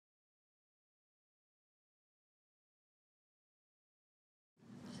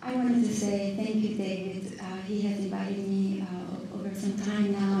I wanted to say thank you, David. He has invited me over some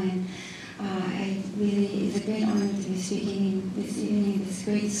time now, and it's a great honor to be speaking this evening in this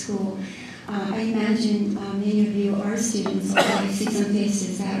great school. I imagine many of you are students, although I see some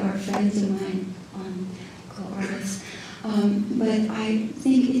faces that are friends of mine, co-artists. But I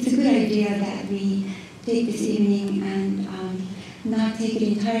think it's a good idea that we take this evening and not take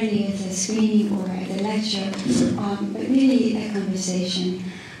it entirely as a screening or as a lecture, but really a conversation.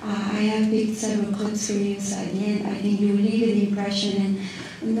 I have picked several clips for you, so at the end I think you will leave with the impression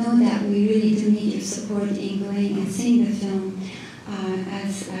and know that we really do need your support in going and seeing the film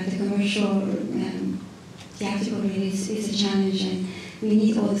as the commercial theatrical release is a challenge, and we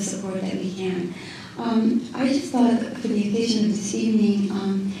need all the support that we can. I just thought for the occasion of this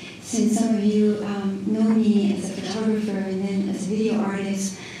evening, since some of you know me as a photographer and then as a video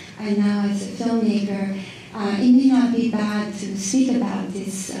artist and now as a filmmaker, it may not be bad to speak about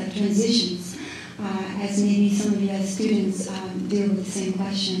these transitions, as maybe some of you as students deal with the same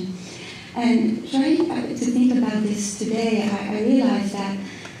question. And trying to think about this today, I realized that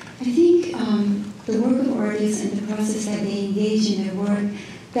I think the work of artists and the process that they engage in their work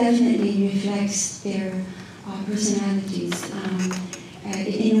definitely reflects their personalities.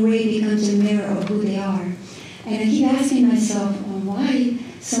 In a way becomes a mirror of who they are. And I keep asking myself, why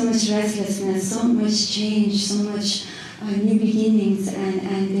so much restlessness, so much change, so much new beginnings,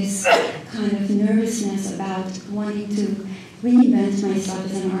 and this kind of nervousness about wanting to reinvent myself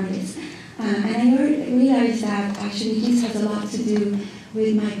as an artist. And I realized that actually this has a lot to do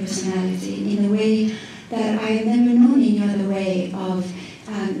with my personality in a way that I have never known any other way of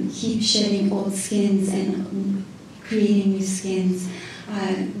keep shedding old skins and creating new skins.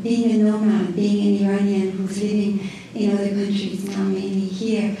 Being a nomad, being an Iranian who's living in other countries, now mainly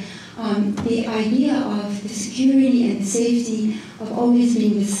here, the idea of the security and the safety of always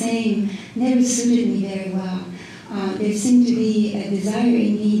being the same never suited me very well. There seemed to be a desire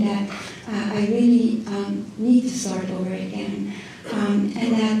in me that I really need to start over again, and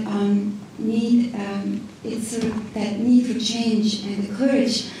that it's sort of that need for change and the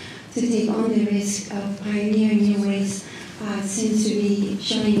courage to take on the risk of pioneering new ways seems to be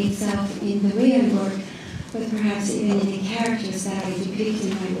showing itself in the way I work, but perhaps even in the characters that I depict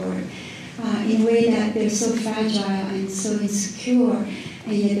in my work, in a way that they're so fragile and so insecure,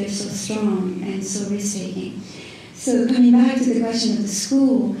 and yet they're so strong and so risk-taking. So coming back to the question of the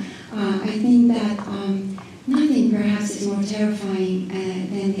school, I think that nothing perhaps is more terrifying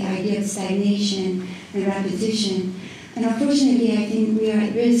than the idea of stagnation and repetition. And unfortunately, I think we are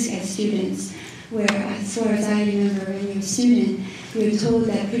at risk as students, where as far as I remember when you were a student, you were told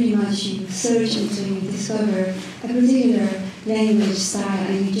that pretty much you search until you discover a particular language style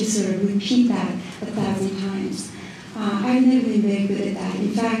and you just sort of repeat that 1,000 times. I've never been very good at that.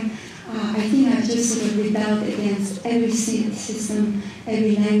 In fact, I think I've just sort of rebelled against every system,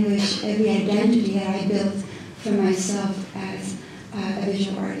 every language, every identity that I built for myself as a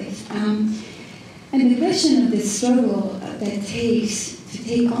visual artist. And the question of the struggle that takes to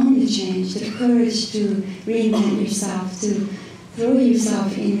take on the change, the courage to reinvent yourself, to throw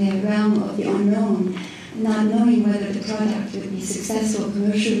yourself in the realm of the unknown, not knowing whether the product would be successful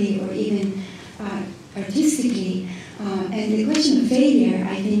commercially or even artistically. And the question of failure,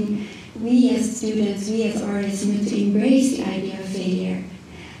 I think we as students, we as artists need to embrace the idea of failure,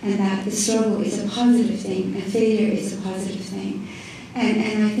 and that the struggle is a positive thing and failure is a positive thing.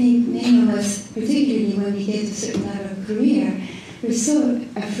 And I think many of us, particularly when we get to a certain level of career, we're so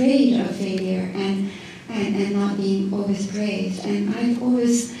afraid of failure and not being always praised. And I've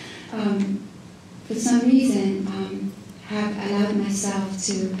always, for some reason, have allowed myself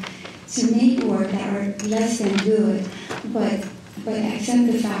to make work that are less than good, but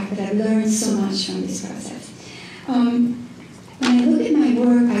accept the fact that I've learned so much from this process. When I look at my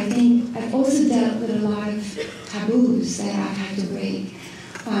work, I think I've also dealt with a lot of taboos that I've had to break.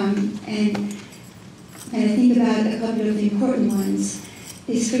 And I think about a couple of the important ones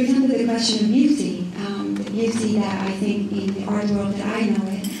is, for example, the question of beauty. The beauty that I think in the art world that I know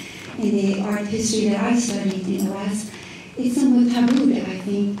it, in the art history that I studied in the West, it's somewhat tabooed, I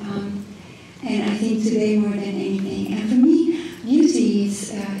think. And I think today more than anything. And for me, beauty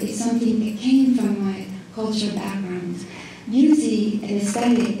is something that came from my cultural background. Beauty and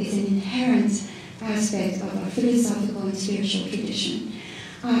aesthetic is an inherent aspect of a philosophical and spiritual tradition.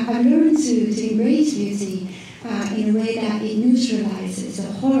 I've learned to embrace beauty in a way that it neutralizes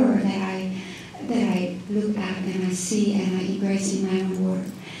the horror that I look at and I see and I embrace in my own work.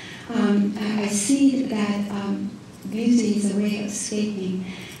 I see that beauty is a way of escaping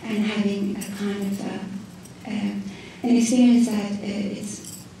and having a kind of an experience that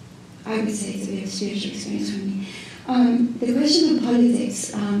it's I would say it's a very spiritual experience for me. The question of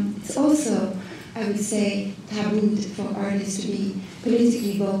politics, it's also, I would say, taboo for artists to be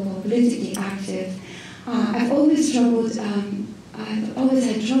politically vocal, politically active. I've always had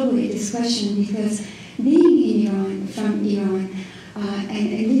trouble with this question because being in Iran, from Iran, and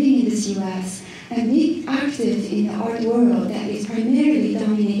living in this US, and being active in the art world that is primarily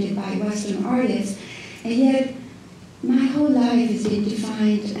dominated by Western artists, and yet my whole life has been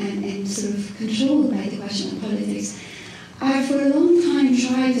defined and sort of controlled by the question of politics. I, for a long time,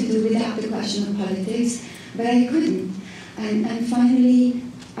 tried to do without the question of politics, but I couldn't. And finally,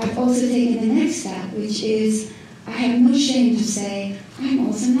 I've also taken the next step, which is I have no shame to say I'm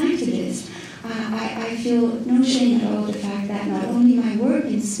also an activist. I feel no shame at all the fact that not only my work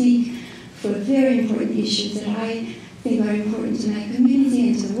can speak for very important issues that I think are important to my community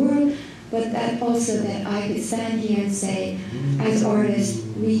and to the world, but that also that I could stand here and say, as artists,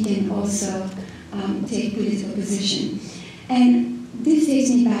 we can also take political position. And this takes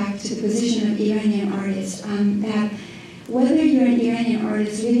me back to the position of Iranian artists, that whether you're an Iranian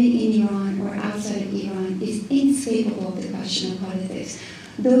artist living in Iran or outside of Iran is inescapable of the question of politics.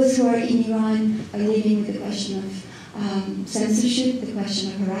 Those who are in Iran are living with the question of censorship, the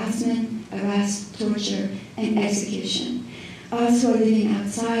question of harassment, arrest, torture, and execution. Us who are living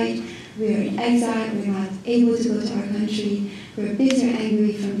outside, we're in exile, we're not able to go to our country, we're bitter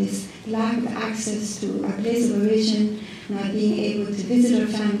angry from this lack of access to our place of origin, not being able to visit our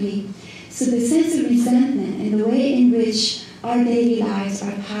family. So the sense of resentment and the way in which our daily lives,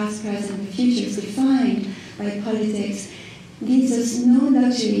 our past, present, and future is defined by politics leaves us no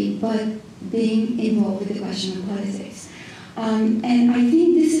luxury but being involved with the question of politics. And I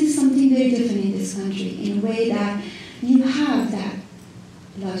think this is something very different in this country, in a way that you have that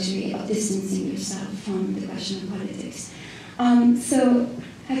luxury of distancing yourself from the question of politics. So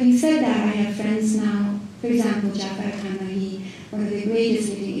having said that, I have friends now, for example, Jafar Kanahi, one of the greatest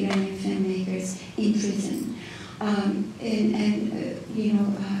living Iranian filmmakers, in prison. I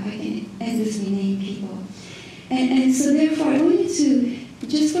can endlessly name people. And so therefore, I want you to,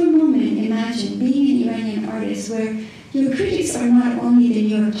 just for a moment, imagine being an Iranian artist where your critics are not only the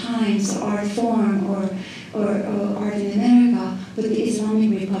New York Times or Art Forum or Art in America, but the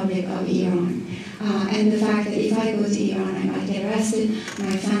Islamic Republic of Iran. And the fact that if I go to Iran, I might get arrested,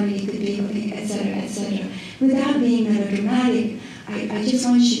 my family could be, et cetera, et cetera. Without being melodramatic, I just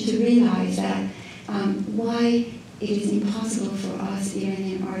want you to realize that why it is impossible for us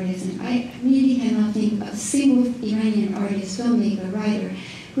Iranian artists, and I really cannot think of a single Iranian artist, filmmaker, writer,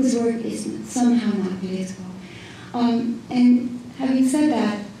 whose work is somehow not political. And having said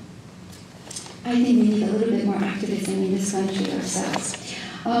that, I think we need a little bit more activism in this country ourselves.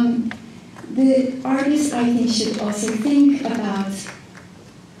 The artists, I think, should also think about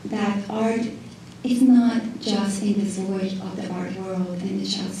that art is not just in this void of the art world and the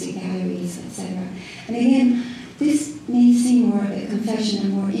Chelsea galleries, etc. And again, this may seem more of a confession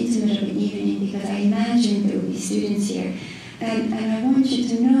and more intimate of an evening because I imagine there will be students here. And I want you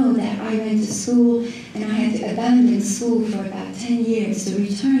to know that I went to school and I had to abandon school for about 10 years to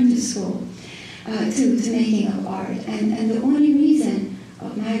return to school, to making of art. And the only reason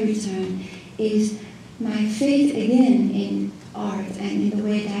of my return is my faith again in art and in the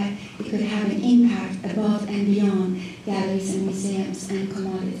way that it could have an impact above and beyond galleries and museums and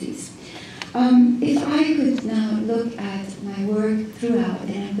commodities. If I could now look at my work throughout,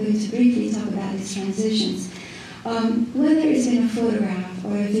 and I'm going to briefly talk about its transitions, whether it's been a photograph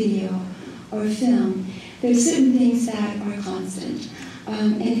or a video or a film, there are certain things that are constant.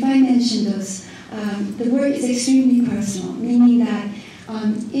 And if I mention those, the work is extremely personal, meaning that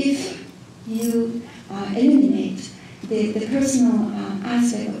if you eliminate the personal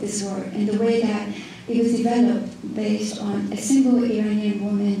aspect of this work and the way that it was developed based on a single Iranian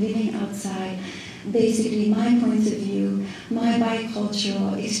woman living outside, basically my points of view, my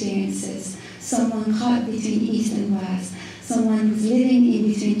bicultural experiences, someone caught between East and West, someone who's living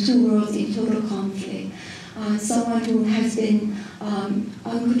in between two worlds in total conflict, someone who has been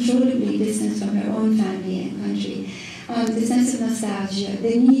uncontrollably distanced from her own family and country, the sense of nostalgia,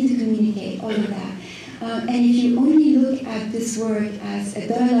 the need to communicate, all of that. And if you only look at this work as a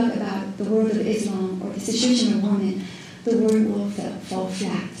dialogue about the world of Islam or the situation of women, the work will fall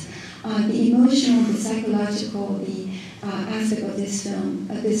flat. The emotional, the psychological, the aspect of this film,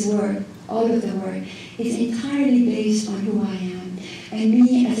 of this work, all of the work, is entirely based on who I am. And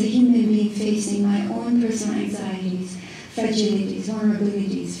me as a human being facing my own personal anxieties, fragilities,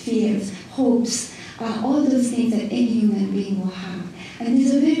 vulnerabilities, fears, hopes, all those things that any human being will have. And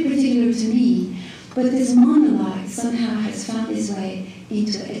these are very particular to me. But this monologue somehow has found its way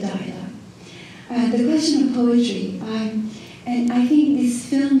into a dialogue. The question of poetry, and I think this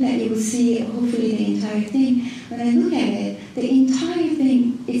film that you will see, hopefully the entire thing, when I look at it, the entire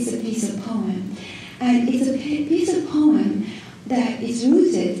thing is a piece of poem. And it's a piece of poem that is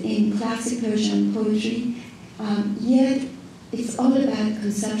rooted in classic Persian poetry, yet it's all about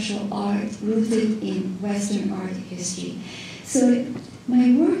conceptual art rooted in Western art history. So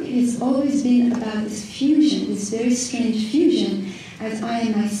my work has always been about this fusion, this very strange fusion, as I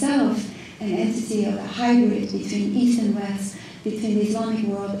am myself an entity of a hybrid between East and West, between the Islamic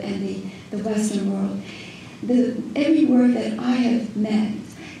world and the Western world. Every work that I have met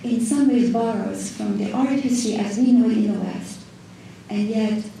in some ways borrows from the art history as we know it in the West, and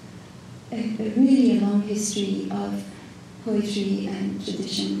yet a really long history of poetry and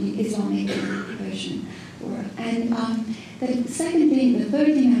tradition, the Islamic and Persian work. And the second thing, the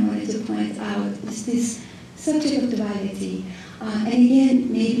third thing I wanted to point out is this subject of duality. And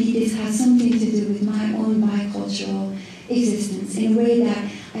again, maybe this has something to do with my own bicultural existence in a way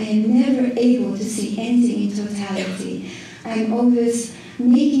that I am never able to see anything in totality. I'm always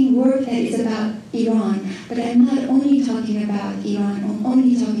making work that is about Iran, but I'm not only talking about Iran, I'm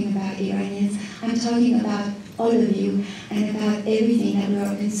only talking about Iranians, I'm talking about all of you and about everything that we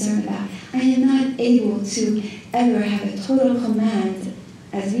are concerned about. I am not able to ever have a total command,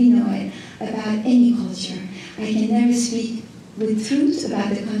 as we know it, about any culture. I can never speak with truth about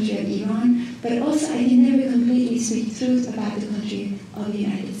the country of Iran, but also I can never completely speak truth about the country of the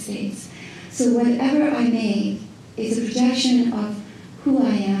United States. So whatever I make is a projection of who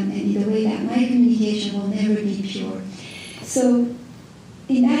I am and in the way that my communication will never be pure. So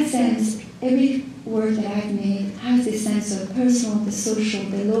in that sense, every work that I've made has this sense of personal, the social,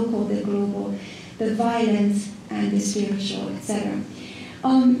 the local, the global, the violence, and the spiritual, etc.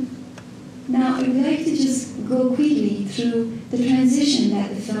 Now, I would like to just go quickly through the transition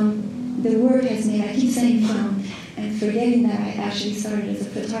that the work has made. I keep saying film and forgetting that I actually started as a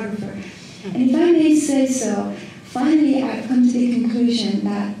photographer. And if I may say so, finally I've come to the conclusion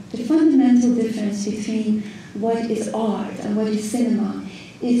that the fundamental difference between what is art and what is cinema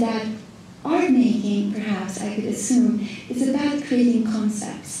is that art making, perhaps I could assume, is about creating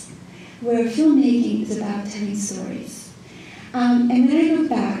concepts, where filmmaking is about telling stories. And when I look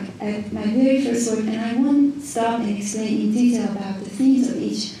back at my very first work, and I won't stop and explain in detail about the themes of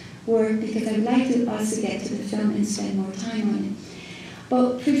each work because I would like us to get to the film and spend more time on it.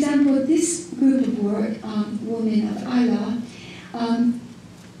 But for example, this group of work, Women of Allah,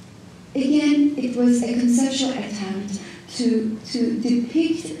 again, it was a conceptual attempt to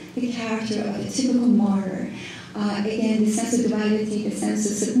depict the character of a typical martyr. Again, the sense of duality, the sense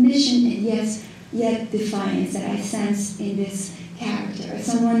of submission, and yet defiance that I sensed in this character.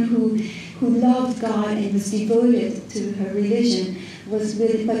 Someone who loved God and was devoted to her religion, but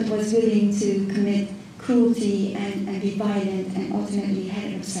was willing to commit cruelty and be violent, and ultimately had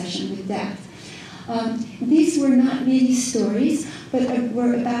an obsession with death. These were not really stories, but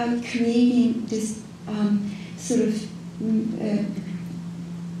were about creating this sort of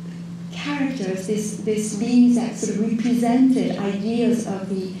characters, these beings that sort of represented ideas of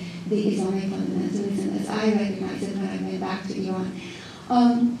the Islamic fundamentalism as I recognized it when I went back to Iran.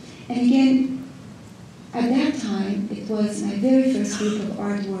 And again, at that time, it was my very first group of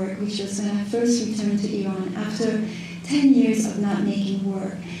artwork, which was when I first returned to Iran after 10 years of not making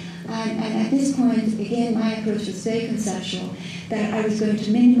work. And at this point, again, my approach was very conceptual, that I was going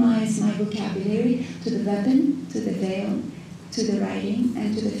to minimize my vocabulary to the weapon, to the veil, to the writing,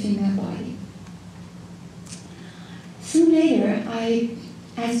 and to the female body. Soon later,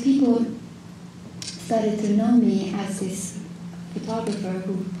 as people started to know me as this photographer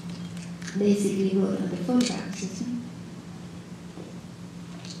who basically wrote on the photographs.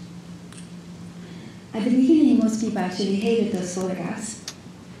 At the beginning, most people actually hated those photographs.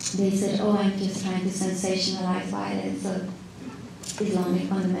 They said, oh, I'm just trying to sensationalize violence of Islamic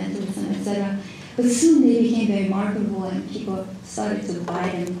fundamentalism, etc. But soon they became very marketable and people started to buy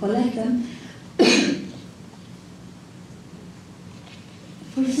them and collect them.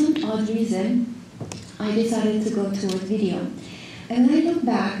 For some odd reason, I decided to go toward video. And when I look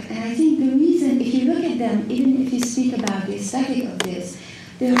back, and I think the reason, if you look at them, even if you speak about the aesthetic of this,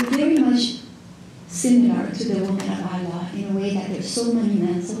 they're very much similar to the Women of Allah in a way that they're so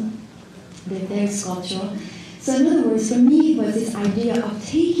monumental, they're very sculptural. So in other words, for me, it was this idea of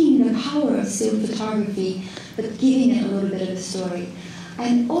taking the power of still photography, but giving it a little bit of a story.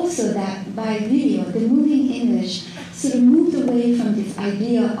 And also that by video, the moving image sort of moved away from this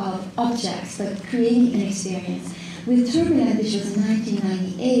idea of objects, but creating an experience. with Turbulent, which was in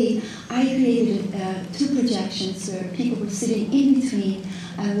 1998, I created 2 projections where people were sitting in between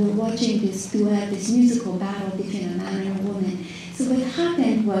and were watching this duet, this musical battle between a man and a woman. So what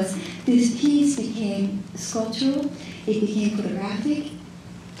happened was this piece became sculptural, it became photographic,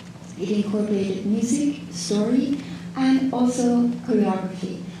 it incorporated music, story, and also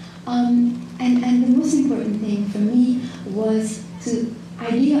choreography. And the most important thing for me was the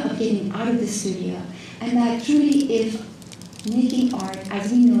idea of getting out of the studio, and that truly if making art,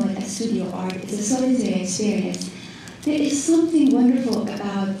 as we know it as studio art, is a solitary experience, there is something wonderful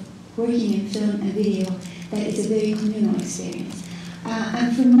about working in film and video that is a very communal experience.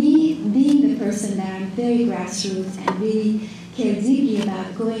 And for me, being the person that I'm very grassroots and really care deeply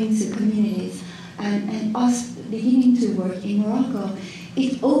about going to communities and us beginning to work in Morocco,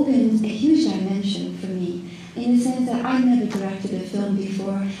 it opens a huge dimension for me in the sense that I never directed a film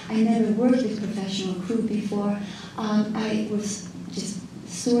before, I never worked with professional crew before, I was just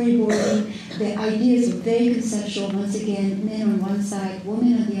storyboarding, the ideas were very conceptual, once again, men on one side,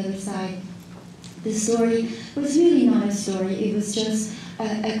 women on the other side. The story was really not a story, it was just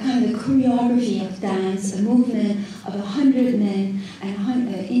a kind of a choreography of dance, a movement of 100 men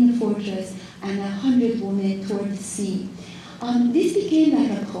in a fortress and 100 women toward the sea. This became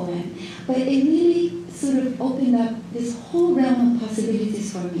like a poem, but it really sort of opened up this whole realm of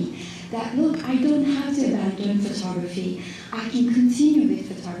possibilities for me. That look, I don't have to abandon photography. I can continue with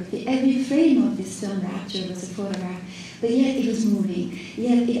photography. Every frame of this film, Rapture, was a photograph, but yet it was moving.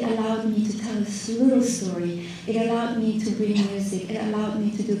 Yet it allowed me to tell a little story. It allowed me to bring music. It allowed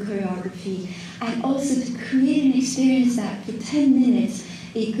me to do choreography, and also to create an experience that for 10 minutes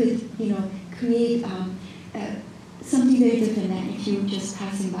it could, create something very different than if you were just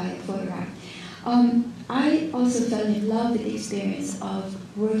passing by a photograph. I also fell in love with the experience of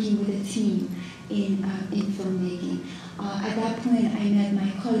working with a team in filmmaking. At that point, I met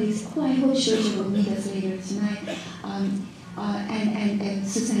my colleagues, who I hope Georgia will meet us later tonight, and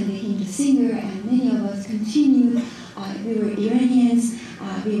Susan became the singer, and many of us continued. We were Iranians,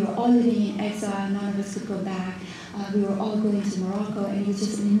 we were all living in exile, none of us could go back. We were all going to Morocco, and it was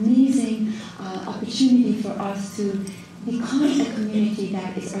just an amazing opportunity for us to become a community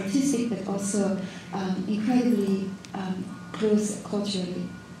that is artistic but also incredibly close culturally.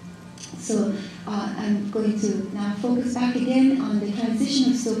 So I'm going to now focus back again on the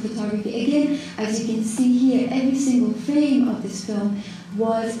transition of still photography. Again, as you can see here, every single frame of this film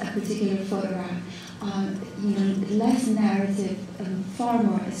was a particular photograph. Less narrative, far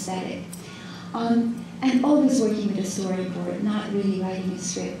more aesthetic. And always working with a storyboard, not really writing a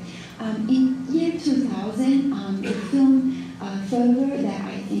script. In year 2000, the film Fervor that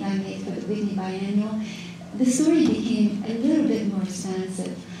I think I made for the Whitney Biennial, the story became a little bit more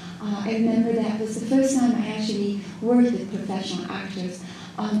expansive. I remember that was the first time I actually worked with professional actors,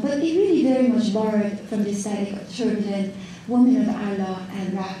 but it really very much borrowed from the aesthetic of Turbulent, Woman of Allah,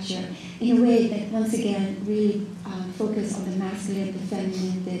 and Rapture, in a way that once again really focused on the masculine, the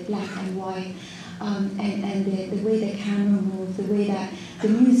feminine, the black and white, and the way the camera moved, the way that the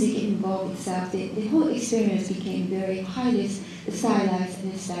music involved itself, the whole experience became very highly stylized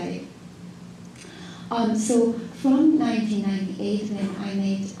and aesthetic. So from 1998, when I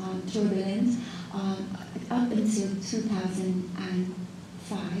made Turbulent, up until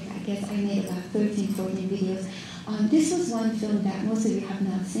 2005, I guess I made about 13, 14 videos. This was one film that most of you have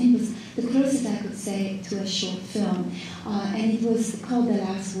not seen. It was the closest I could say to a short film. And it was called The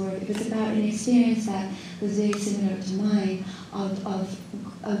Last Word. It was about an experience that was very similar to mine of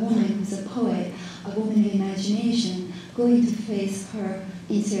a woman who's a poet, a woman of imagination, going to face her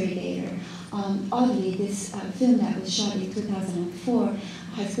interrogator. Oddly, this film that was shot in 2004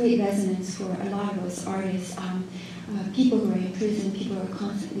 has great resonance for a lot of us artists. People who are in prison, people who are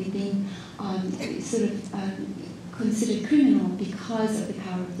constantly being considered criminal because of the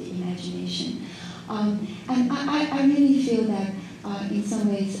power of the imagination. And I really feel that in some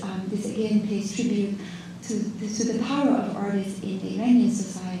ways this again pays tribute to the power of artists in the Iranian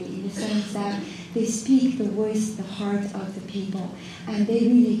society, in the sense that they speak the voice, the heart of the people, and they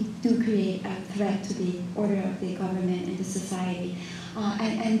really do create a threat to the order of the government and the society.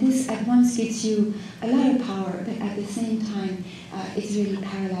 And this at once gives you a lot of power, but at the same time, it's really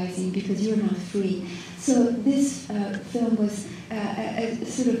paralyzing because you're not free. So this film was a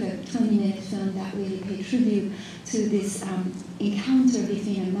sort of a 20-minute film that really paid tribute to this encounter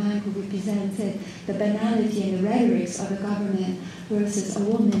between a man who represented the banality and the rhetorics of the government versus a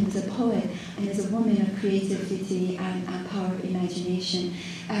woman who's a poet and is a woman of creativity and power of imagination,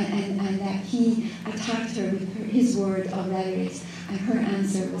 and that he attacked her with his word of rhetorics, and her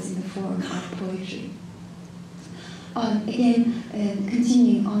answer was in the form of poetry. Again,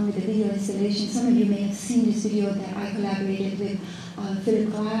 continuing on with the video installation, some of you may have seen this video that I collaborated with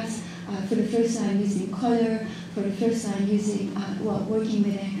Philip Glass for the first time using color, for the first time using, working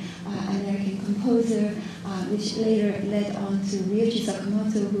with an American composer, which later led on to Ryoichi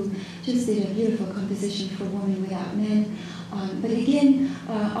Sakamoto, who just did a beautiful composition for Woman Without Men. But again,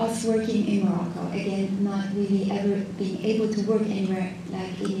 us working in Morocco, again, not really ever being able to work anywhere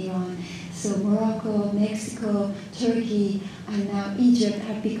like in Iran. So Morocco, Mexico, Turkey, and now Egypt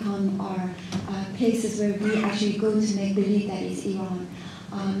have become our places where we actually go to make believe that it's Iran.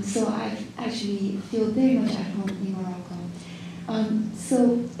 So I actually feel very much at home in Morocco.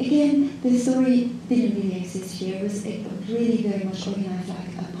 So again, the story didn't really exist here. It was really very much organized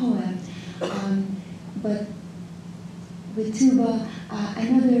like a poem. But with Tuba,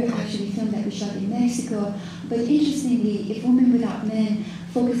 another actually film that we shot in Mexico. But interestingly, If Woman Without Men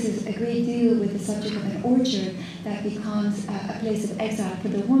focuses a great deal with the subject of an orchard that becomes a place of exile for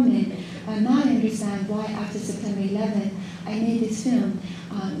the woman. Now I understand why after September 11, I made this film,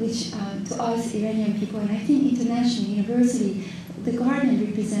 which to us Iranian people, and I think internationally, universally, the garden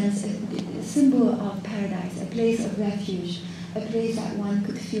represents a symbol of paradise, a place of refuge, a place that one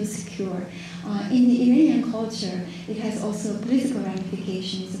could feel secure. In the Iranian culture, it has also political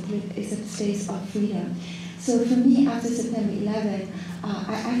ramifications. It's a space of freedom. So for me, after September 11,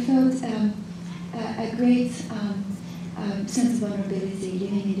 I felt a great sense of vulnerability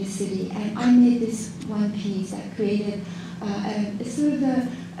living in this city. And I made this one piece that created a sort of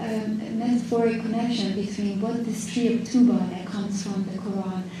a metaphoric connection between what this tree of Tuba that comes from the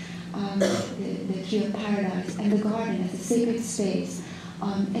Quran, the tree of paradise, and the garden as a sacred space,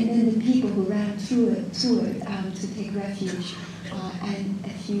 and then the people who ran through it to take refuge, and a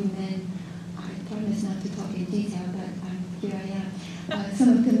few men. I promise not to talk in detail, but here I am. Some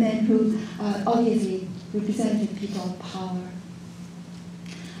of the men who obviously represented people of power.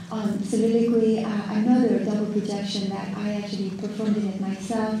 Soliloquy, another double projection that I actually performed in it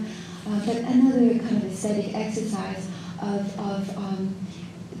myself, but another kind of aesthetic exercise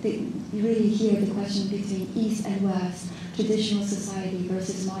you really hear the question between East and West, traditional society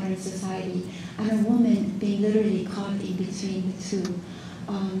versus modern society, and a woman being literally caught in between the two.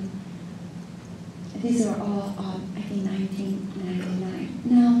 These are all, I think, 1999.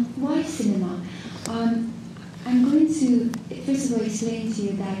 Now, why cinema? I'm going to, first of all, explain to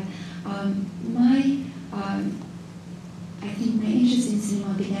you that I think my interest in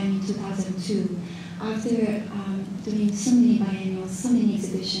cinema began in 2002. After doing so many biennials, so many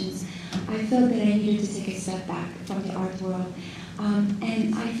exhibitions, I felt that I needed to take a step back from the art world.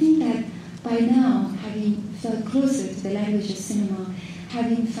 And I think that by now, having felt closer to the language of cinema,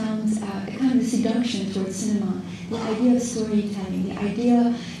 having found a kind of seduction towards cinema, the idea of storytelling, the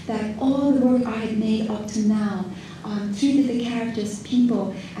idea that all the work I had made up to now treated the characters,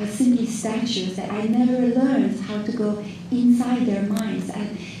 people, as simply statues, that I never learned how to go inside their minds.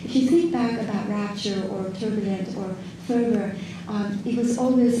 And if you think back about Rapture or Turbulent or Fervor, it was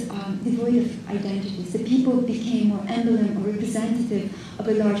always devoid of identities. The people became more emblem or representative of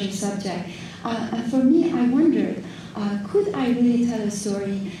a larger subject. And for me, I wondered, could I really tell a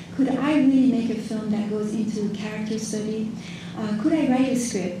story? Could I really make a film that goes into character study? Could I write a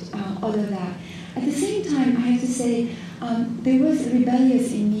script? All of that. At the same time, I have to say, there was a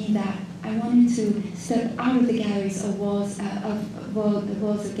rebellious in me that I wanted to step out of the galleries of walls, the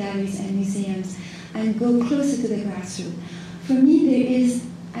walls of galleries and museums, and go closer to the grassroots. For me, there is,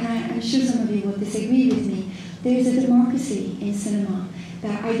 and I'm sure some of you will disagree with me, there is a democracy in cinema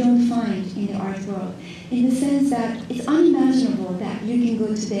that I don't find in the art world, in the sense that it's unimaginable that you can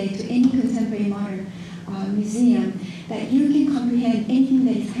go today to any contemporary modern museum, that you can comprehend anything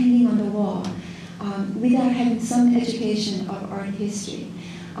that is hanging on the wall without having some education of art history.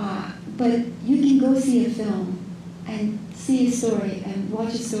 But you can go see a film and see a story and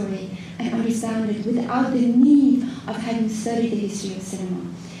watch a story and understand it without the need of having studied the history of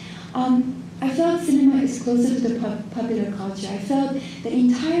cinema. I felt cinema is closer to the popular culture. I felt the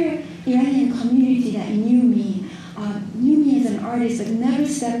entire Iranian community that knew me as an artist, but never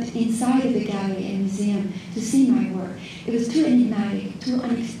stepped inside of the gallery and museum to see my work. It was too enigmatic, too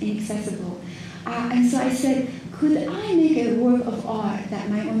inaccessible. And so I said, could I make a work of art that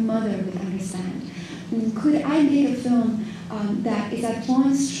my own mother would understand? Could I make a film that is at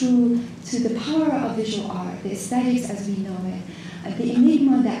once true to the power of visual art, the aesthetics as we know it, the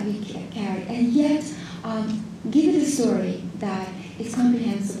enigma that we carry, and yet give it a story that is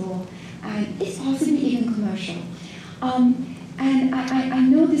comprehensible and is possibly even commercial. And I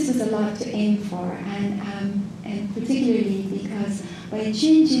know this was a lot to aim for, and particularly because by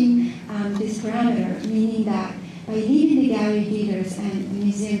changing this parameter, meaning that by leading the gallery leaders and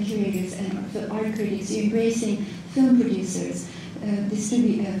museum curators and art critics to embracing film producers, film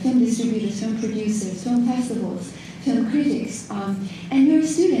distributors, film producers, film festivals, film critics, and you're a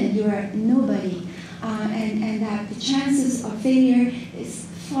student, you are nobody, and that the chances of failure is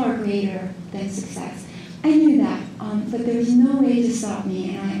far greater than success. I knew that, but there was no way to stop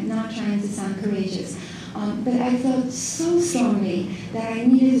me, and I'm not trying to sound courageous, but I felt so strongly that I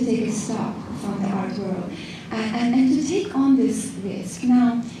needed to take a stop from the art world and to take on this risk.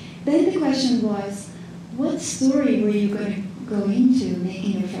 Now, then the question was, what story were you going to go into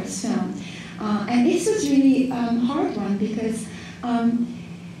making your first film? And this was really a hard one because, I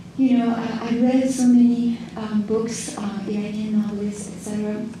read so many books, Iranian novelists,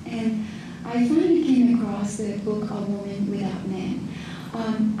 etc., and I finally came across the book A Woman Without Men.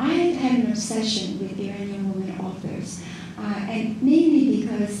 I had an obsession with Iranian women authors, and mainly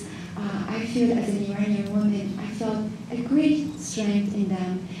because I feel as an Iranian woman, I felt a great strength in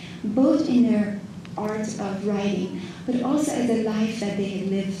them, both in their art of writing, but also as a life that they had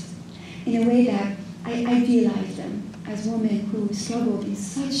lived, in a way that I idealized them as women who struggled in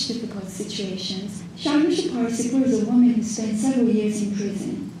such difficult situations. Shirin Neshat is a woman who spent several years in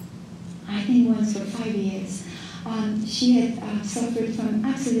prison, I think once for 5 years. She had suffered from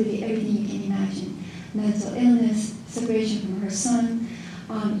absolutely everything you can imagine: mental illness, separation from her son,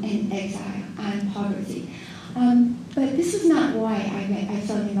 and exile and poverty. But this was not why I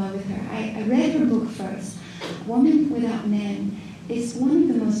fell in love with her. I read her book first. Woman Without Men is one of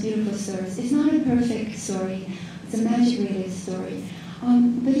the most beautiful stories. It's not a perfect story. It's a magic-related story.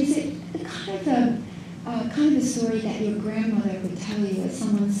 But it's a kind of a story that your grandmother would tell you, as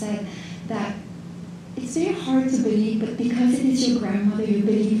someone said, that it's very hard to believe, but because it is your grandmother, you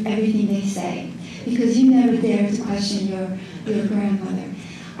believe everything they say, because you never dare to question your grandmother.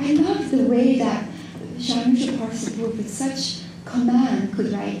 I love the way that Shirin Neshat with such command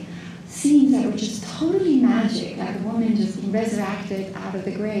could write scenes that were just totally magic, like a woman just being resurrected out of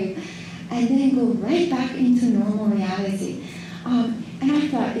the grave, and then go right back into normal reality. And I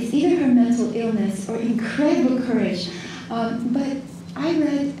thought, it's either her mental illness or incredible courage. But I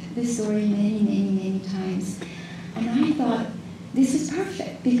read this story many, many, many times, and I thought, this is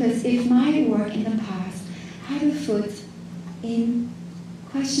perfect, because if my work in the past had a foot in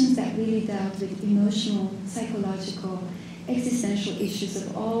questions that really dealt with emotional, psychological, existential issues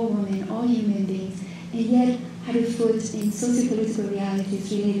of all women, all human beings, and yet had a foot in socio-political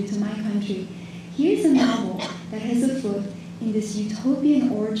realities related to my country, here's a novel that has a foot in this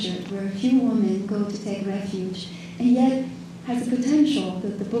utopian orchard where a few women go to take refuge, and yet has a potential,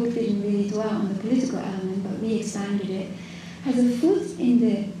 that the book didn't really dwell on the political element, but we expanded it, has a foot in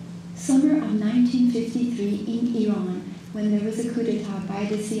the summer of 1953 in Iran, when there was a coup d'etat by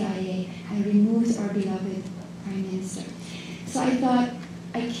the CIA and removed our beloved Prime Minister. So I thought,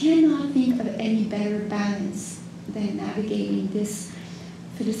 I cannot think of any better balance than navigating this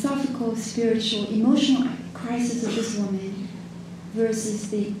philosophical, spiritual, emotional crisis of this woman versus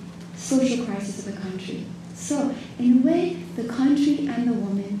the social crisis of the country. So, in a way, the country and the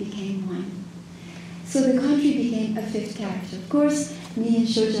woman became one. So the country became a fifth character. Of course, me and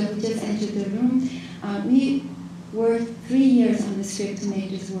Shoja, who just entered the room, we worked 3 years on the script to make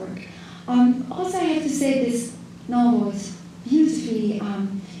this work. Also, I have to say this novel is beautifully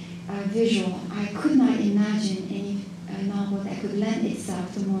visual. I could not imagine any novel that could lend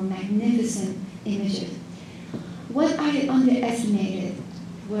itself to more magnificent images. What I underestimated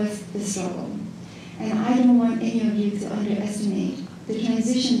was the struggle. And I don't want any of you to underestimate the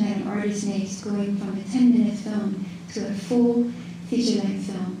transition that an artist makes going from a 10-minute film to a full feature-length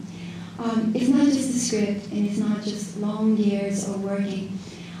film. It's not just the script, and it's not just long years of working.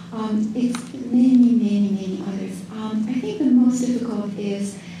 It's many, many, many others. I think the most difficult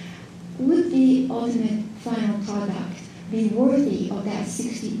is, would the ultimate final product be worthy of that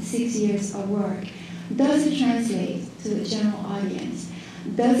 66 years of work? Does it translate to a general audience?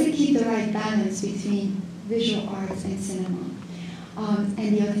 Does it keep the right balance between visual arts and cinema?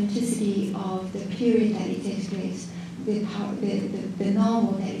 And the authenticity of the period that it takes place, the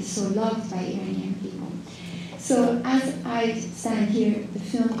novel that is so loved by Iranian people. So as I stand here, the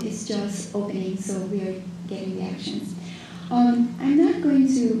film is just opening, so we are getting reactions. I'm not going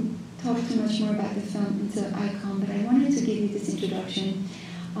to talk too much more about the film until I come, but I wanted to give you this introduction.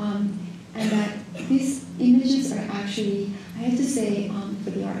 And that these images are actually, I have to say for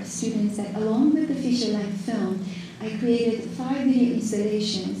the art students, that along with the feature-length film, I created 5 video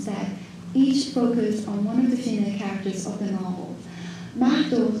installations that each focus on one of the female characters of the novel.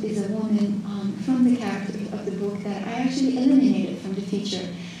 Mahdod is a woman from the character of the book that I actually eliminated from the feature.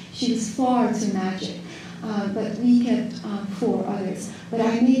 She was far too magic. but we kept 4 others. But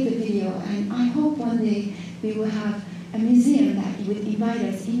I made the video, and I hope one day we will have a museum that would invite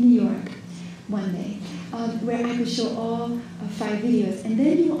us in New York one day, where I could show all 5 videos. And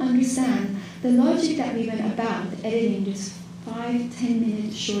then you'll understand the logic that we went about editing just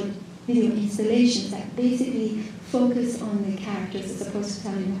 5-10-minute short video installations that basically focus on the characters as opposed to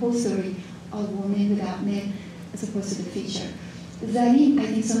telling the whole story of Woman Without Men as opposed to the feature. Zarin, I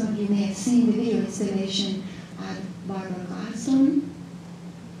think some of you may have seen the video installation at Barbara Gladstone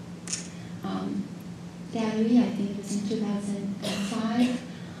Gallery, I think it was in 2005.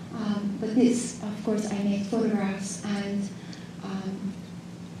 But this, of course, I made photographs and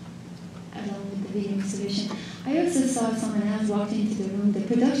along with the video installation. I also saw someone else walked into the room, the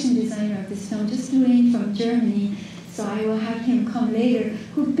production designer of this film, just flew in from Germany, so I will have him come later,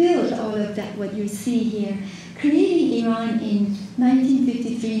 who built all of that, what you see here. Creating Iran in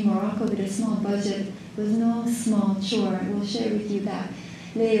 1953 in Morocco with a small budget was no small chore. We'll share with you that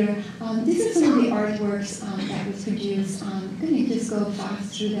later. These are some of the artworks that was produced. I'm going to just go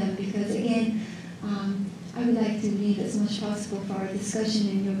fast through them because, again, I would like to leave as much as possible for our discussion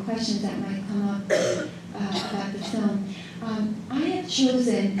and your questions that might come up about the film. I have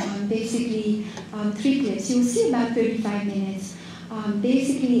chosen basically 3 clips. You'll see about 35 minutes.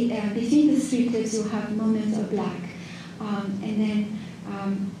 Basically, between the 3 clips, you'll have moments of black. And then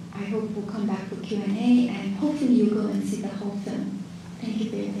I hope we'll come back for Q&A, and hopefully you'll go and see the whole film. Thank you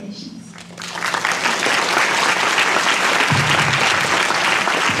for your patience.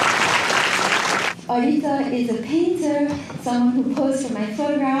 Arita is a painter, someone who posed for my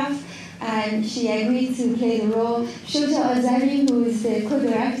photograph, and she agreed to play the role. Shoja Azari, who is the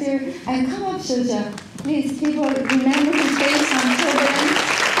co-director, and come up, Shoja. Please, people remember his face from Turbulence.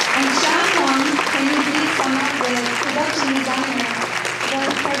 And Shafam, can you please come up, the production designer? Well,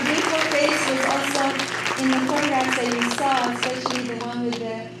 her beautiful face was also in the photographs that you saw, especially the one with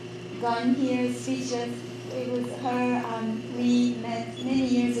the gun here, speechless. It was her. We met many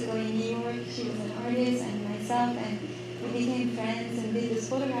years ago in New York. She was an artist and myself, and we became friends and did this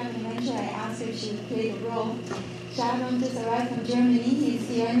photograph, and eventually I asked her if she would play the role. Shadon just arrived from Germany. He's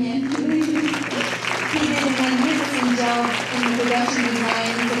Iranian. He did a magnificent job in the production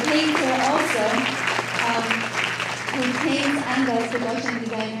design. He's a painter also, who paints and does production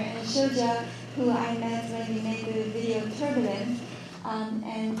designer. And Shoja, who I met when we made the video Turbulent,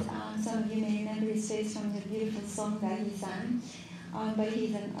 and some of you may remember his face from the beautiful song that he sang. But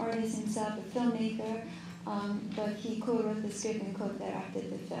he's an artist himself, a filmmaker, but he co-wrote the script and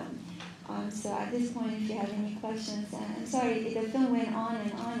co-directed the film. So at this point, if you have any questions, I'm sorry, the film went on,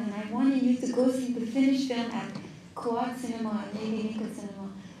 and I wanted you to go see the finished film at Quad Cinema and maybe Nika Cinema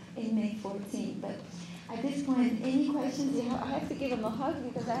in May 14. But at this point, any questions you have? I have to give him a hug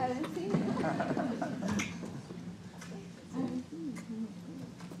because I haven't seen him.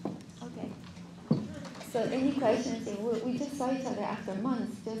 Okay. So any questions? We just saw each other after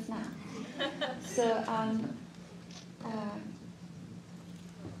months just now. So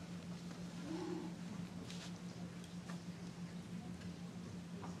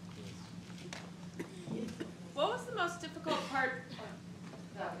what was the most difficult part?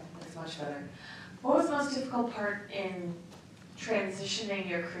 Okay, that's much better. What was the most difficult part in transitioning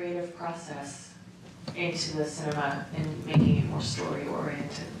your creative process into the cinema and making it more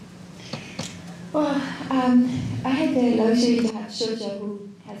story-oriented? Well, I had the luxury to have Shoja, who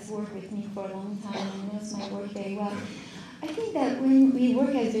has worked with me for a long time and knows my work very well. I think that when we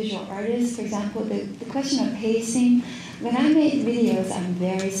work as visual artists, for example, the question of pacing, when I make videos, I'm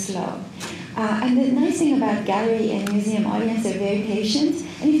very slow. And the nice thing about gallery and museum audience, they're very patient.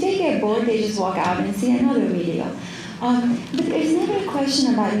 And if they get bored, they just walk out and see another video. But there's never a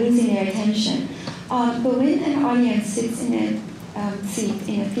question about losing their attention. But when an audience sits in a seat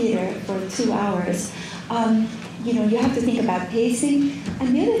in a theater for 2 hours, you have to think about pacing.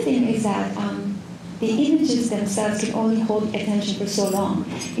 And the other thing is that the images themselves can only hold attention for so long.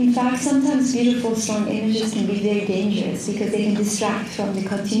 In fact, sometimes beautiful, strong images can be very dangerous because they can distract from the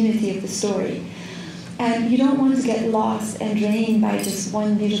continuity of the story. And you don't want to get lost and drained by just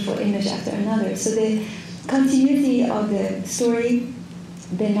one beautiful image after another. So the continuity of the story,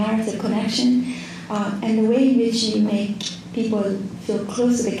 the narrative connection, and the way in which you make people feel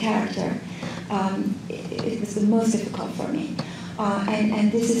close to the character, it was the most difficult for me.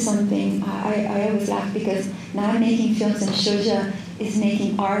 And this is something I always laugh because now I'm making films and Shoja is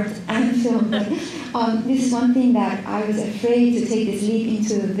making art and film. But this is one thing that I was afraid to take this leap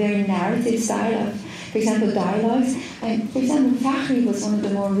into a very narrative style of, for example, dialogues. And for example, Fakhri was one of the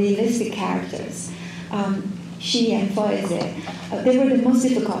more realistic characters. She and Faize, they were the most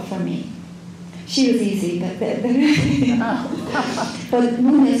difficult for me. She was easy, but but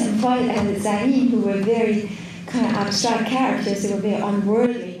Munis and Floyd and Zarin, who were very kind of abstract characters, they were very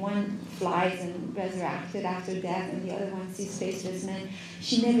unworldly. One flies and resurrected after death, and the other one sees faceless men.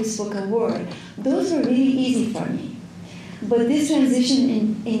 She never spoke a word. Those were really easy for me. But this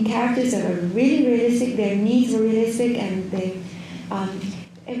transition in characters that were really realistic, their needs were realistic, and they,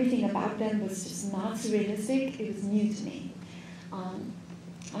 everything about them was just not so realistic. It was new to me.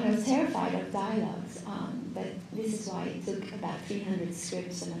 And I was terrified of dialogues, but this is why it took about 300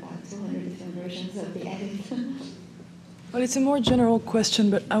 scripts and about 200 different versions of the edit. Well, it's a more general question,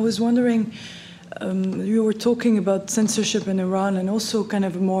 but I was wondering, you were talking about censorship in Iran and also kind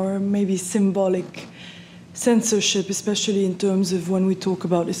of more maybe symbolic censorship, especially in terms of when we talk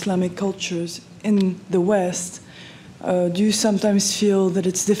about Islamic cultures in the West. Do you sometimes feel that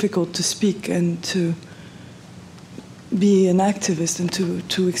it's difficult to speak and to be an activist and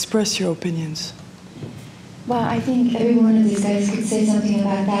to express your opinions? Well, I think every one of these guys could say something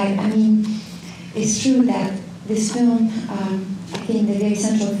about that. I mean, it's true that this film, I think the very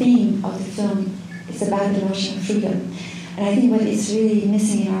central theme of the film is about the notion of freedom. And I think what is really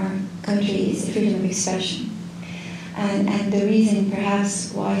missing in our country is the freedom of expression. And the reason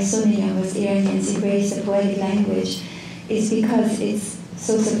perhaps why so many of us Iranians embrace the poetic language is because it's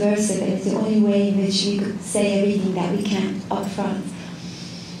so subversive, and it's the only way in which we could say everything that we can up front.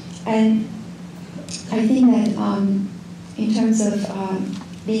 And I think that in terms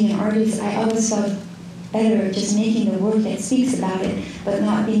of being an artist, I always felt better just making the work that speaks about it, but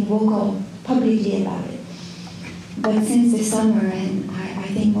not being vocal publicly about it. But since this summer, and I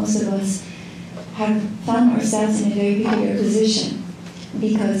think most of us have found ourselves in a very peculiar position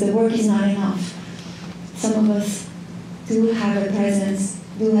because the work is not enough. Some of us do have a presence,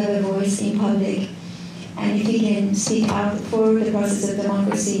 do have a voice in public, and if we can speak out for the process of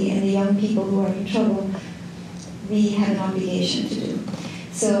democracy and the young people who are in trouble, we have an obligation to do.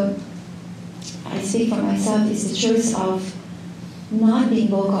 So I speak for myself, it's the choice of not being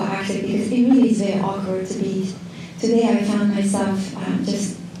vocal active, because it really is very awkward to be. Today I found myself,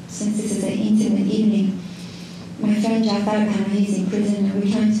 just since this is an intimate evening, my friend Jafar Panahi is in prison, and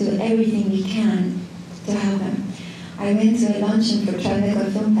we're trying to do everything we can to help him. I went to a luncheon for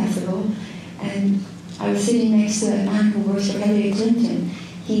Tribeca Film Festival, and I was sitting next to a man who works for Hillary Clinton.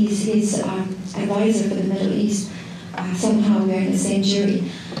 He's his advisor for the Middle East. Somehow we're in the same jury.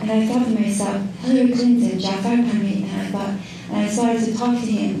 And I thought to myself, Hillary Clinton, Jafar Panahi, and I started to talk to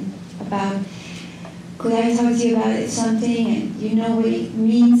him about, could I talk to you about something? And you know what it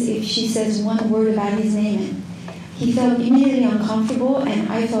means if she says one word about his name. And he felt immediately uncomfortable, and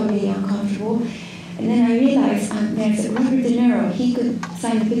I felt really uncomfortable. And then I realized there's Robert De Niro, he could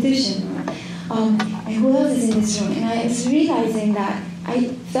sign a petition. And who else is in this room? And I was realizing that I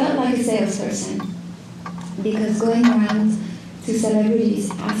felt like a salesperson, because going around to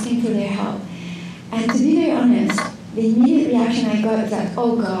celebrities asking for their help. And to be very honest, the immediate reaction I got was like,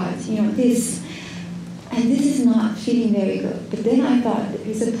 oh God, this, and this is not feeling very good. But then I thought,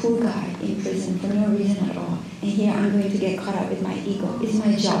 he's a poor guy in prison for no reason at all. And here I'm going to get caught up with my ego. It's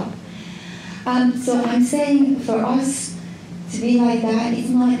my job. So I'm saying for us to be like that, it's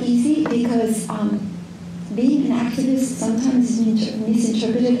not easy, because being an activist sometimes is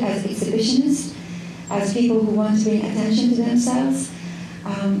misinterpreted as exhibitionists, as people who want to bring attention to themselves.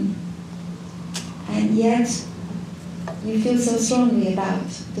 And yet, you feel so strongly about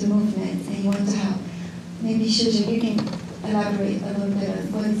the movement and you want to help. Maybe Shuja, you can elaborate a little bit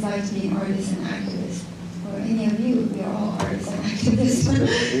on what it's like to be an artist and activist. Or any of you, we are all artists and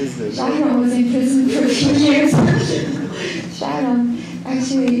activists. Sharon was in prison for a few years. Sharon,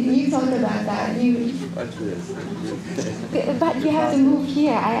 actually, you talk about that. But you have to move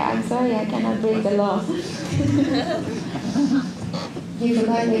here. I'm sorry, I cannot break the law. You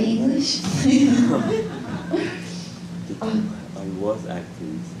forgot your English? I was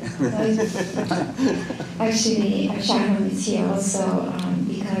activist. Actually, Sharon is here also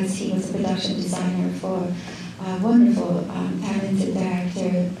because he was a production designer for a wonderful, talented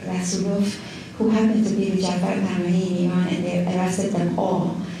director, Rasulov, who happened to be with Jafar Panahi in Iran, and they arrested them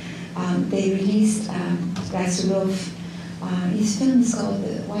all. They released Rasulov. His film is called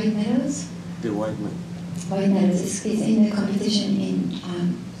The White Meadows. The White Man. White Meadows is in the competition in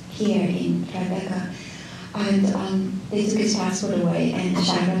here in Tribeca. And they took his passport away, and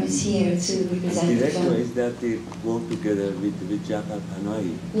Sharon is here to represent the director film. is that they work together with Jafar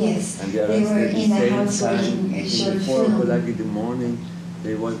Panahi. Yes, And they were in the house working a short in 4 film. o'clock in the morning,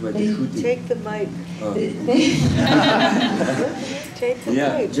 they was by the shooting. Take the mic. Oh. Take the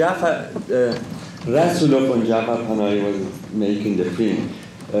Yeah, mic. Jafar, Rasulov and Jafar Panahi was making the film.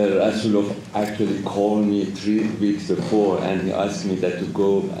 Rasulov actually called me 3 weeks before, and he asked me that to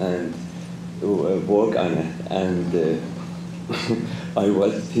go and work on it. And I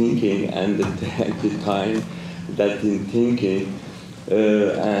was thinking, and at the time, that in thinking,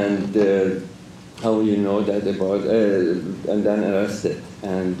 and how you know that about, and then arrested.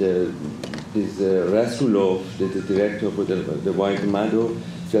 And this Rasulov, the director for the White Meadow,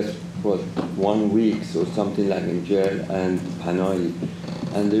 just was 1 week or something like in jail, and Panahi.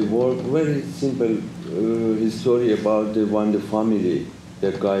 And they work very simple story about the family.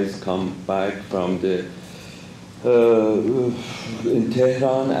 The guys come back from the in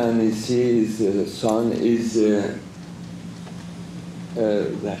Tehran, and he sees his son is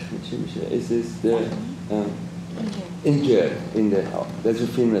injured in the house. That's a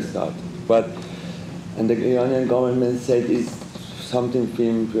film start. But and the Iranian government said it's something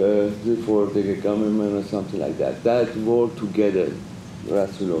filmed for the government or something like that. That work together.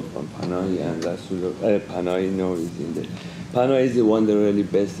 Rasulov from Panahi and Rasulov, Panahi now is in there. Panahi is the one the really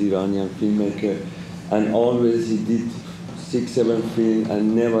best Iranian filmmaker, and always he did 6-7 films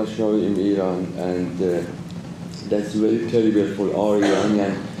and never show in Iran, and that's very terrible for our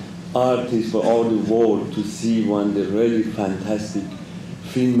Iranian artists, for all the world to see one the really fantastic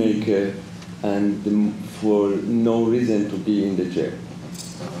filmmaker and for no reason to be in the jail.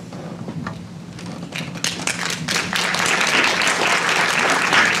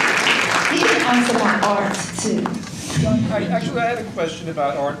 Answer about art too. Actually, I had a question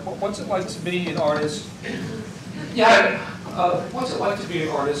about art. What's it like to be an artist? What's it like to be an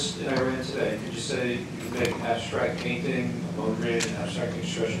artist in Iran today? Could you say you can make abstract painting, poetry, and abstract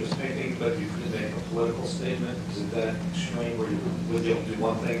expressionist painting, but you couldn't make a political statement? Is it that extreme where you would be able to do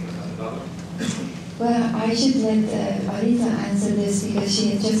one thing but not another? Well, I should let Arita answer this because she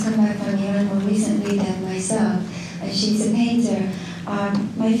has just come back from Iran more recently than myself, and she's a painter.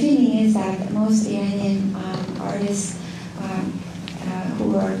 My feeling is that most Iranian artists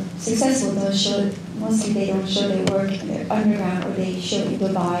who are successful don't show, mostly they don't show their work underground, or they show in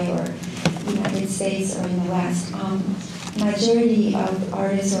Dubai or United States or in the West. Majority of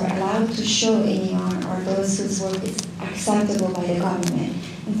artists who are allowed to show in Iran are those whose work is acceptable by the government.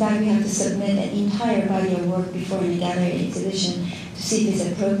 In fact, we have to submit an entire body of work before a gallery exhibition to see if it's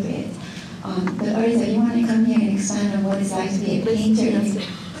appropriate. But Arita, you want to come here and expand on what it's like to be a painter?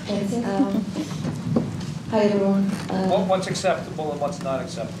 That's it. Hi everyone. What's acceptable and what's not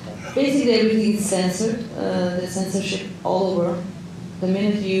acceptable? Basically everything is censored. There's censorship all over. The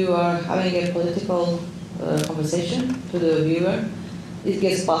minute you are having a political conversation to the viewer, it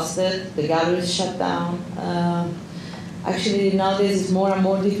gets busted, the gallery is shut down. Actually nowadays it's more and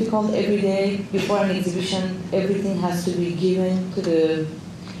more difficult every day. Before an exhibition, everything has to be given to the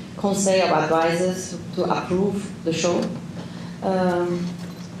Conseil of Advisors to approve the show.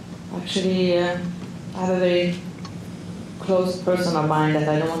 Actually, I have a very close person of mine that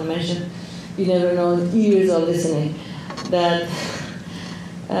I don't want to mention. You never know, years of listening, that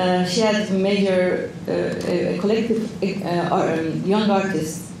she had major, a collective young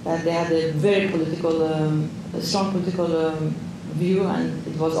artists, that they had a very political, strong political view, and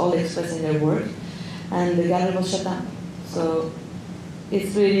it was all expressed in their work, and the gallery was shut down. So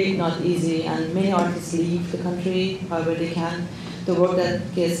it's really not easy, and many artists leave the country however they can. The work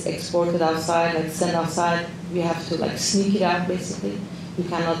that gets exported outside, like sent outside, we have to like sneak it out basically. You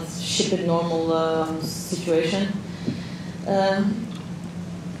cannot ship it normal situation.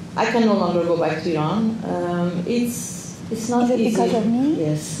 I can no longer go back to Iran. It's not easy. Is it because of me?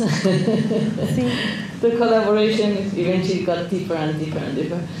 Yes. The collaboration eventually got deeper and deeper and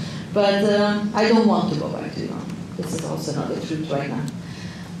deeper. But I don't want to go back to Iran. This is also not the truth right now.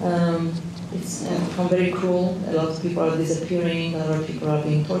 It's become very cruel. A lot of people are disappearing, a lot of people are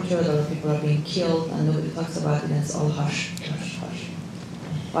being tortured, a lot of people are being killed, and nobody talks about it, and it's all hush, hush, hush.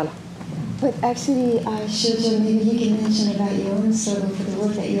 Voila. But actually, Shoujo, maybe you can mention about your own struggle for the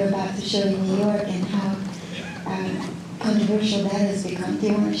work that you're about to show in New York and how controversial that has become. Do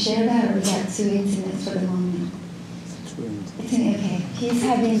you want to share that, or is that too intimate for the moment? It's okay. He's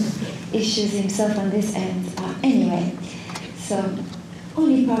having issues himself on this end. Anyway, so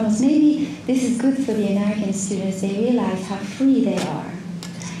only problems. Maybe this is good for the American students. They realize how free they are.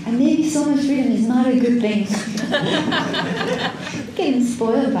 And maybe so much freedom is not a good thing. Getting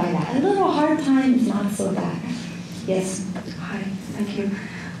spoiled by that. A little hard time is not so bad. Yes. Hi, thank you.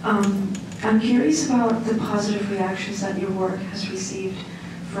 I'm curious about the positive reactions that your work has received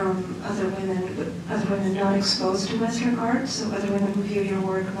from other women not exposed to Western art, so other women who view your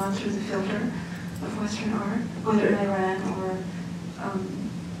work not through the filter of Western art, whether in Iran or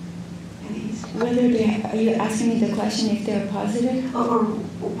these? Whether they are you asking me the question if they're positive? Or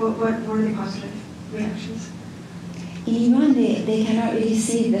what were the positive reactions? In Iran, they cannot really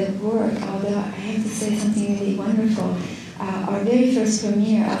see the work, although I have to say something really wonderful. Our very first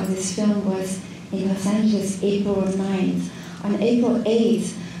premiere of this film was in Los Angeles, April 9th. On April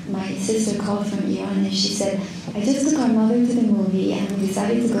 8th, my sister called from Iran and she said, I just took our mother to the movie and we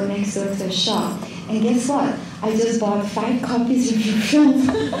decided to go next door to a shop. And guess what? I just bought 5 copies of your film.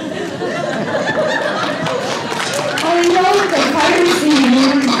 I love the piracy.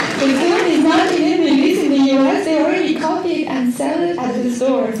 The film is not even released in the US. They already copy it and sell it at the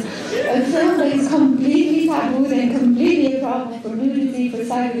stores. A film that is completely taboo and completely a problem for nudity, for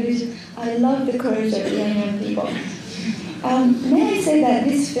side religion. I love the courage of the young people. May I say that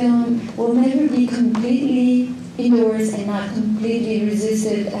this film will never be completely endorsed and not completely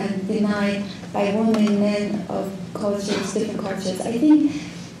resisted and denied by women, men of cultures, different cultures. I think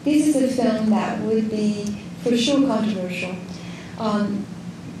this is a film that would be for sure controversial.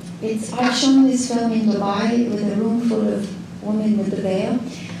 I've shown this film in Dubai with a room full of women with the veil,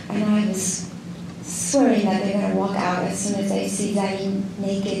 and I was swearing that they're going to walk out as soon as they see Zayn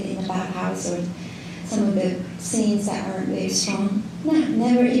naked in the bathhouse or some of the scenes that are very strong. No,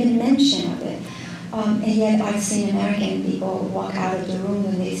 never even mention of it. And yet I've seen American people walk out of the room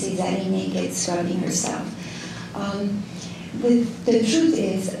when they see Zayn naked scrubbing herself. The truth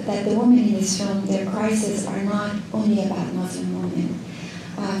is that the women in this film, their crises are not only about Muslim women.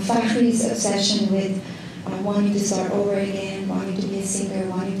 Fakhri's obsession with wanting to start over again, wanting to be a singer,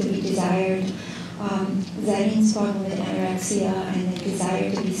 wanting to be desired, Zayn's problem with anorexia and the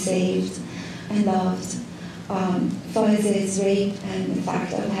desire to be saved and loved, Faiz's rape and the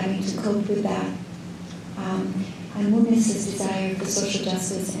fact of having to cope with that, and Munis's desire for social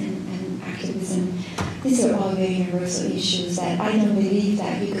justice and activism. These are all very universal issues that I don't believe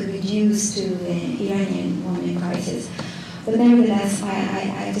that you could reduce to an Iranian woman crisis. But nevertheless, I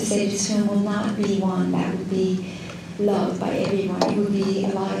have to say this film will not be one that would be loved by everyone. It would be a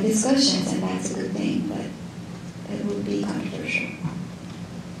lot of discussions, and that's a good thing, but it would be controversial,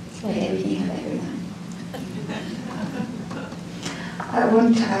 like everything I've ever done. I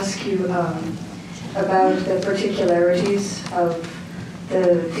wanted to ask you about the particularities of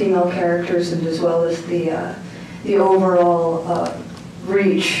the female characters and as well as the overall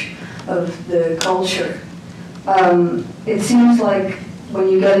reach of the culture. It seems like when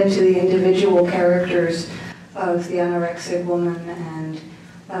you get into the individual characters of the anorexic woman and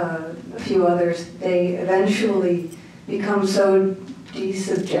a few others, they eventually become so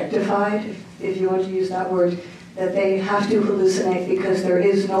desubjectified, if you want to use that word, that they have to hallucinate because there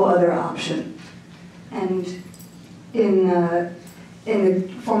is no other option. And in the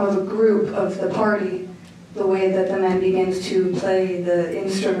form of a group of the party, the way that the man begins to play the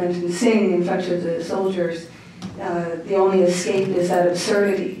instrument and sing in front of the soldiers, the only escape is that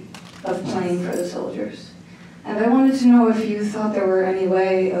absurdity of playing for the soldiers. And I wanted to know if you thought there were any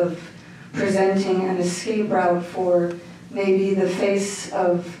way of presenting an escape route for maybe the face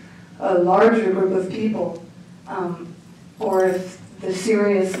of a larger group of people, or if the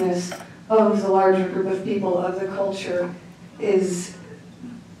seriousness of the larger group of people of the culture is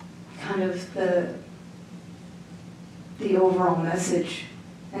kind of the overall message,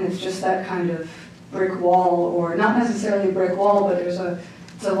 and it's just that kind of brick wall, or not necessarily a brick wall, but it's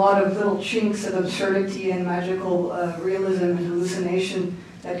a lot of little chinks of absurdity and magical realism and hallucination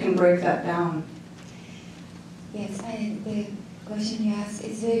that can break that down. Yes, and the question you asked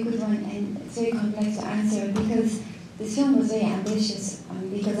is a very good one, and it's very complex to answer because this film was very ambitious.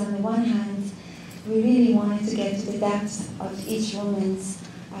 Because on the one hand, we really wanted to get to the depths of each woman's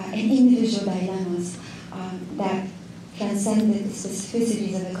and individual dilemmas that transcended the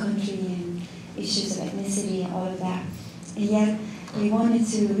specificities of the country and issues of ethnicity and all of that. And yet, we wanted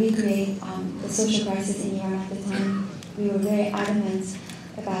to recreate the social crisis in Iran at the time. We were very adamant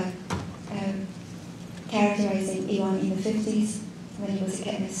about characterizing Iran in the 50s, when it was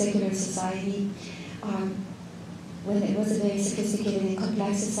a secular society, when it was a very sophisticated and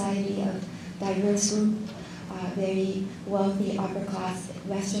complex society of diverse group, very wealthy, upper class,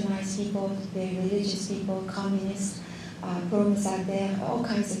 westernized people, very religious people, communists, pro-Mossadegh, all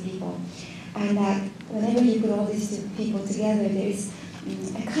kinds of people. And that whenever you put all these people together, there's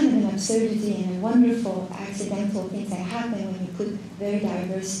a kind of an absurdity and a wonderful accidental things that happen when you put very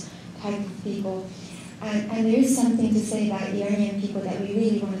diverse type of people. And there is something to say about Iranian people that we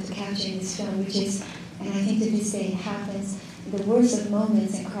really wanted to capture in this film, which is, and I think to this day it happens, the worst of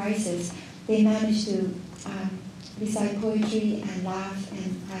moments and crisis, they manage to recite poetry and laugh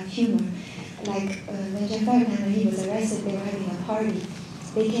and have humor. Like when Jafar Panahi was arrested, they were having a party,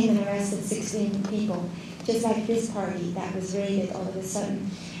 they came and arrested 16 people, just like this party that was raided all of a sudden.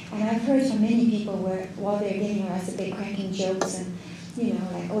 And I've heard from many people where, while they're getting arrested, they're cracking jokes and,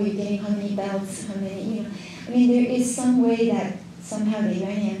 like, oh, you're getting how many belts, how many, I mean, there is some way that somehow the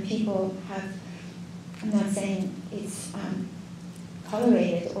Iranian people have, I'm not saying it's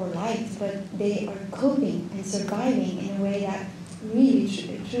tolerated or liked, but they are coping and surviving in a way that really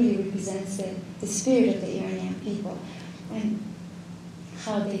truly represents the spirit of the Iranian people and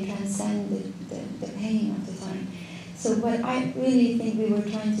how they transcend the pain of the time. So what I really think we were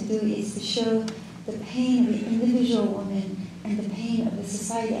trying to do is to show the pain of the individual woman and the pain of the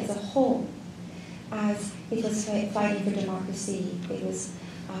society as a whole, as it was fighting for democracy, it was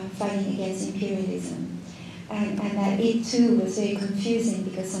fighting against imperialism, and that it too was very confusing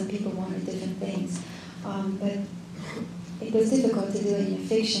because some people wanted different things. But it was difficult to do it in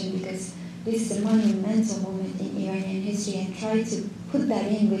fiction because this is a monumental moment in Iranian history, and try to put that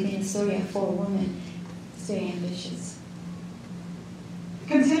in within a story of 4 women is very ambitious.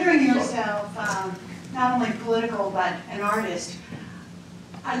 Considering yourself not only political but an artist,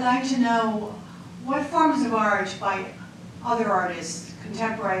 I'd like to know what forms of art by other artists,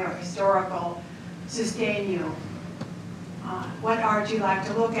 contemporary or historical, sustain you? What art do you like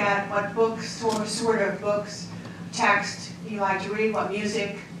to look at? What books, or sort of books, text do you like to read? What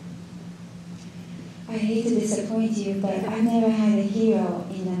music? I hate to disappoint you, but I've never had a hero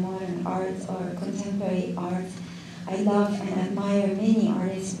in the modern art or contemporary art. I love and admire many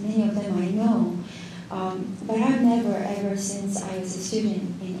artists, many of them I know, but I've never, ever since I was a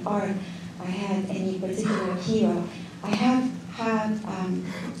student in art, I had any particular hero. I have had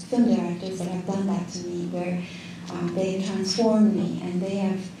film directors that have done that to me, where they transformed me and they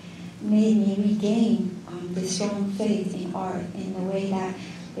have made me regain this strong faith in art in the way that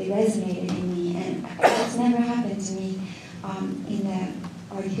they resonated in me. And it's never happened to me in the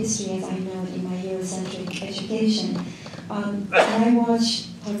art history as I know it in my Eurocentric education. And I watch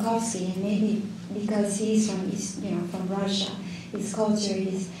Tarkovsky, and maybe because he's from Russia, his culture,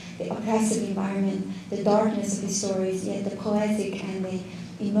 the oppressive environment, the darkness of his stories, yet the poetic and the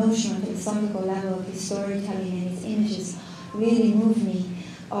emotional, philosophical level of his storytelling and his images really move me.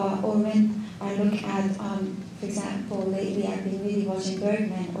 Or when I look at, for example, lately I've been really watching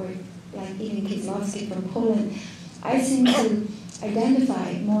Bergman, or like even Kieslowski from Poland, I seem to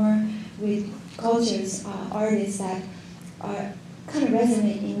identify more with cultures, artists that are kind of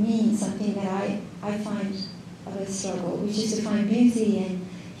resonate in me, something that I find of a struggle, which is to find beauty and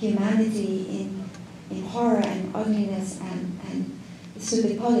humanity in horror and ugliness and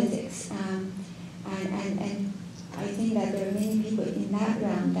stupid politics. And I think that there are many people in that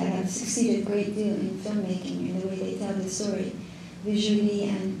realm that have succeeded a great deal in filmmaking, in the way they tell the story, visually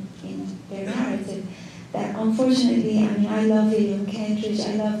and in their narrative, that unfortunately, I mean, I love William Kentridge,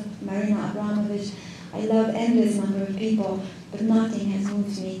 I love Marina Abramovich, I love endless number of people, but nothing has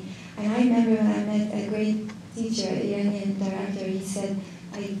moved me. And I remember when I met a great teacher, a Iranian director, he said,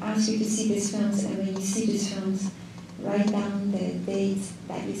 I ask you to see these films, and when you see these films, write down the date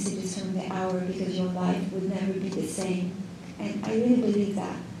that you see this film, the hour, because your life would never be the same. And I really believe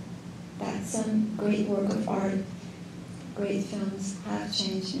that some great work of art, great films have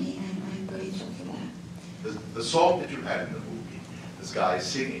changed me, and I'm grateful for that. The song that you had in the movie, this guy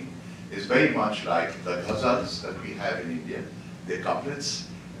singing, is very much like the ghazals that we have in India. They're couplets,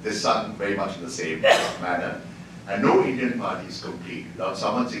 they're sung very much in the same manner. And no Indian party is complete without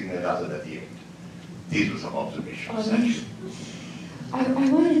someone singing a ghazal at the end. These were some observations. Thank you. I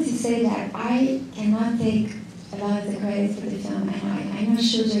wanted to say that I cannot take a lot of the credit for the film, and I know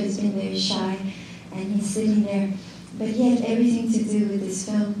Shuja has been very shy, and he's sitting there, but he had everything to do with this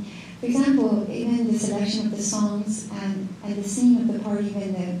film. For example, even the selection of the songs and the scene of the party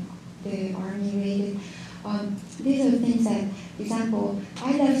when the army raided, these are things that, for example,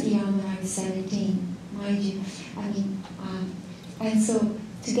 I left Iran when I was 17, mind you. I mean, and so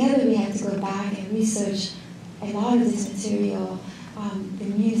together we had to go back and research a lot of this material, the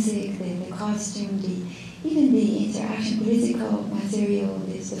music, the costume, even the interaction, political material,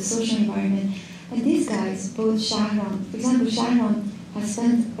 the social environment. And these guys, both Shahram, for example, Shahram has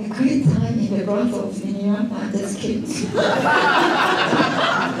spent a great time in the brothels in Iran, not just kids. It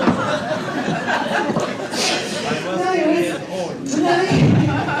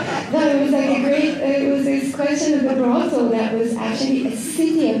was like a great, it was this question of the brothel that was actually a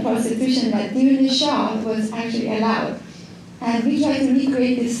city of prostitution that during the Shah was actually allowed. And we tried to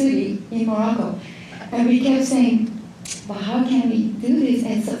recreate this city in Morocco. And we kept saying, but how can we do this?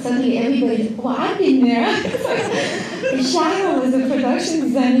 And so suddenly everybody, well, I've been there. Shahram was a production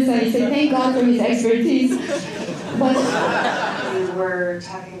designer, so I said, thank God for his expertise. But were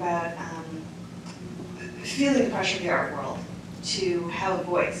talking about feeling the pressure of the art world to have a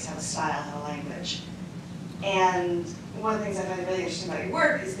voice, have a style, have a language. And one of the things I find really interesting about your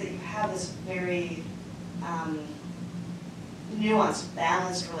work is that you have this very nuanced,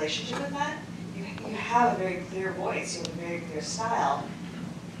 balanced relationship with that. You have a very clear voice, you have a very clear style,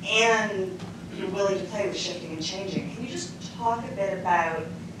 and you're willing to play with shifting and changing. Can you just talk a bit about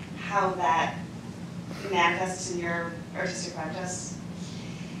how that manifests in your artistic practice?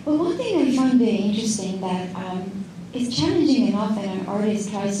 Well, one thing I find very interesting that it's challenging enough when an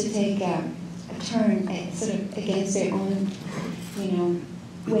artist tries to take a turn sort of against their own,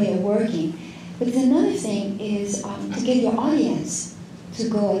 way of working. But another thing is to get your audience to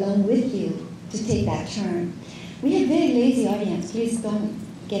go along with you to take that turn. We have very lazy audience. Please don't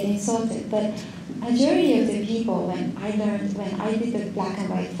get insulted. But majority of the people, when I did the black and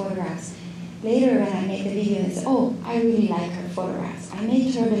white photographs, later when I made the video, they said, oh, I really like her photographs. I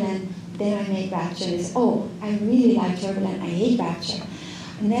made Turbulent, then I made Rapture. They said, oh, I really like Turbulent, I hate Rapture.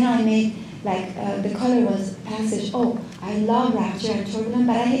 And then I made, the color was Passage, oh, I love Rapture and Turbulent,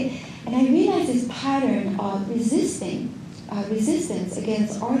 but I hate. And I realized this pattern of resistance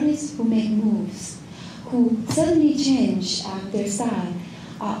against artists who make moves, who suddenly change their style.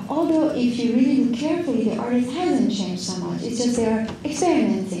 Although if you really look carefully, the artist hasn't changed so much. It's just they're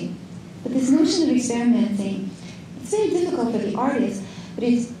experimenting. But this notion of experimenting, it's very difficult for the artist, but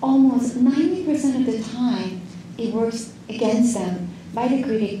it's almost 90% of the time it works against them, by the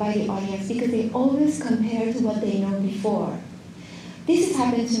critic, by the audience, because they always compare to what they know before. This has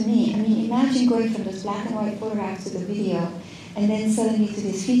happened to me. I mean, imagine going from those black and white photographs to the video, and then suddenly to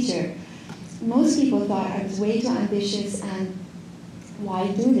this feature. Most people thought I was way too ambitious and why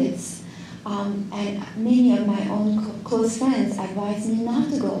do this? And many of my own close friends advised me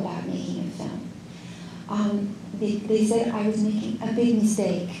not to go about making a film. They said I was making a big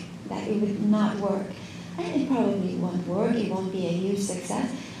mistake, that it would not work. And it probably won't work, it won't be a huge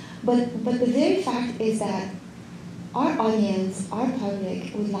success. But the very fact is that our audience, our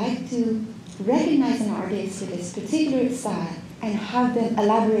public, would like to recognize an artist with this particular style and have them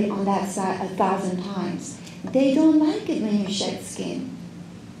elaborate on that style 1,000 times. They don't like it when you shed skin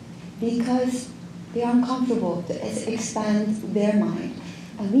because they are uncomfortable to expand their mind.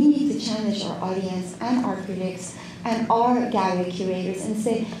 And we need to challenge our audience and our critics and our gallery curators and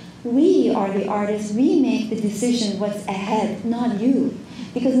say, we are the artists, we make the decision what's ahead, not you.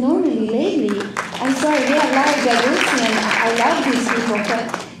 Because normally, lately, I'm sorry, we have a lot of diversity and I love these people,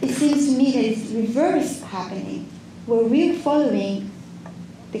 but it seems to me that it's reverse happening, where we're following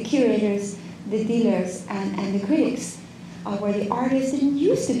the curators, the dealers, and the critics, where the artists didn't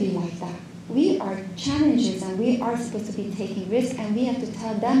used to be like that. We are challengers and we are supposed to be taking risks and we have to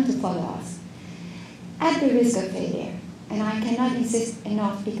tell them to follow us at the risk of failure. And I cannot insist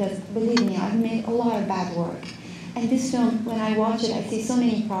enough because, believe me, I've made a lot of bad work. And this film, when I watch it, I see so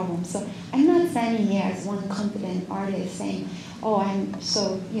many problems. So I'm not standing here as one confident artist saying, oh, I'm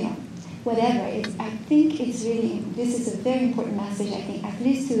so, whatever. I think it's really, this is a very important message, I think, at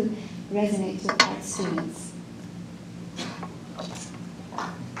least to resonate to art students.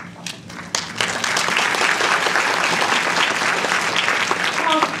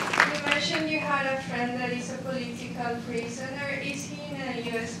 You mentioned you had a friend that is a political prisoner. Is he in a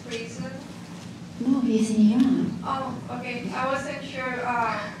U.S. prison? No, he's in Iran. Oh, okay. I wasn't sure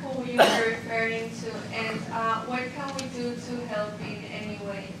who you were referring to, and what can we do to help in any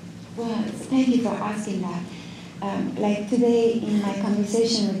way? Well, thank you for asking that. Like today in my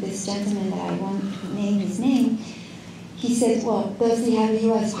conversation with this gentleman that I won't name his name, he said, well, does he have a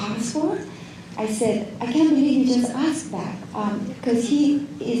U.S. passport? I said, I can't believe you just asked that, because he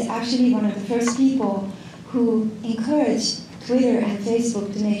is actually one of the first people who encouraged Twitter and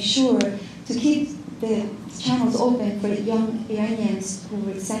Facebook to make sure to keep the channels open for young Iranians who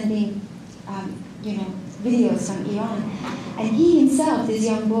were sending, videos from Iran. And he himself, this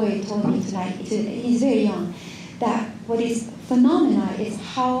young boy, told me tonight, he's very young, that what is phenomenal is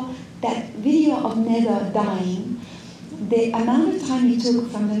how that video of Neda dying, the amount of time it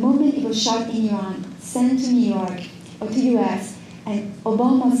took from the moment it was shot in Iran, sent to New York or to US, and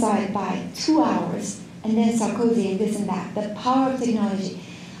Obama saw it by 2 hours, and then Sarkozy and this and that, the power of technology.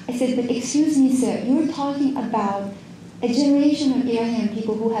 I said, but excuse me, sir, you're talking about a generation of Iranian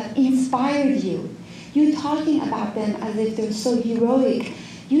people who have inspired you. You're talking about them as if they're so heroic.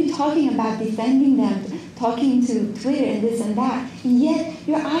 You're talking about defending them, talking to Twitter and this and that, and yet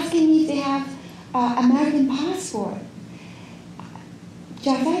you're asking me if they have American passport.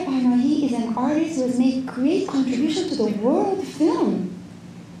 Jafar Panahi is an artist who has made great contribution to the world film.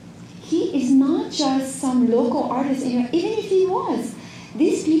 He is not not just some local artist, even if he was.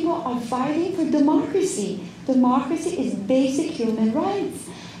 These people are fighting for democracy. Democracy is basic human rights.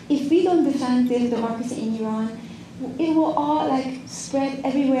 If we don't defend this democracy in Iran, it will all like spread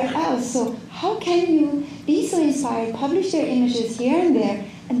everywhere else. So how can you be so inspired, publish their images here and there,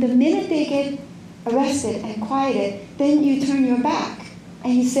 and the minute they get arrested and quieted, then you turn your back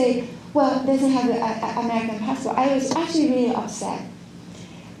and you say, well, doesn't have an American passport. I was actually really upset.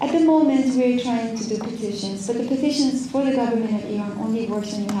 At the moment, we're trying to do petitions, but the petitions for the government of Iran only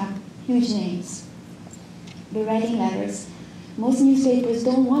works when you have huge names. We're writing letters. Most newspapers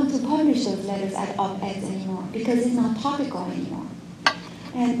don't want to publish those letters at op-eds anymore because it's not topical anymore.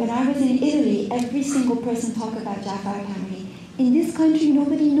 And when I was in Italy, every single person talked about Jafar Panahi. In this country,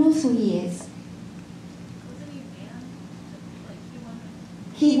 nobody knows who he is.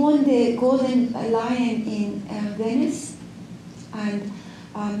 He won the Golden Lion in Venice, and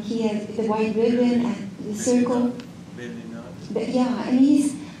he has the white ribbon and the circle. Yeah, and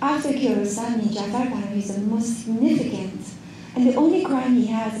he's, after Kiarostami, Jafar Panahi is the most significant. And the only crime he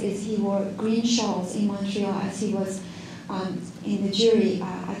has is he wore green shawls in Montreal as he was in the jury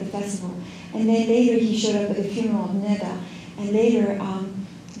at the festival. And then later he showed up at the funeral of Neda. And later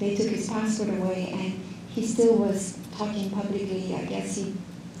they took his passport away and he still was talking publicly. I guess he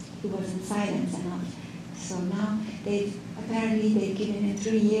wasn't silenced enough. So now apparently they've given him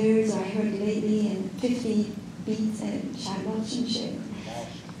 3 years, or I heard lately, and 50 beats and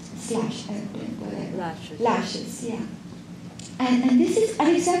lashes, yeah. And this is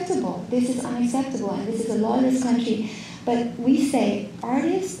unacceptable. This is unacceptable, and this is a lawless country. But we say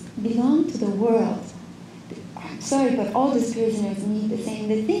artists belong to the world. I'm sorry, but all these prisoners need the same.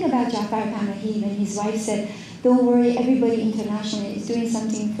 The thing about Jafar Panahi, when his wife said, don't worry, everybody internationally is doing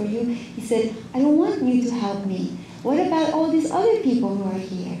something for you, he said, I don't want you to help me. What about all these other people who are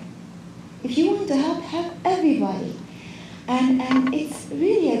here? If you want to help everybody. And it's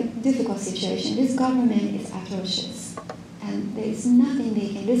really a difficult situation. This government is atrocious. And there is nothing they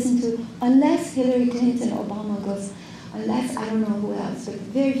can listen to unless Hillary Clinton or Obama goes, unless I don't know who else, but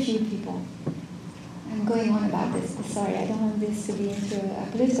very few people. I'm going on about this. Sorry, I don't want this to be into a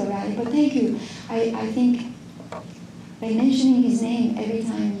political rally, but thank you. I think by mentioning his name every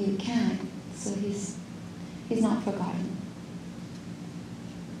time you can, so he's not forgotten.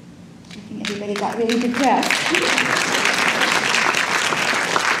 I think everybody got really depressed.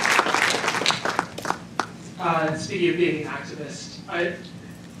 Speaking of being an activist,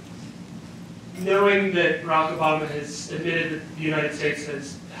 knowing that Barack Obama has admitted that the United States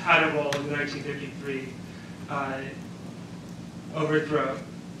has had a role in the 1953 overthrow,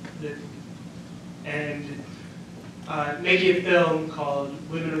 and making a film called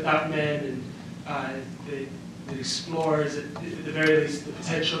Women Without Men, and that explores, at the very least, the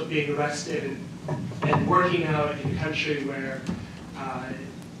potential of being arrested and working out in a country where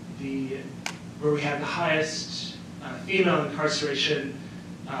where we have the highest female incarceration,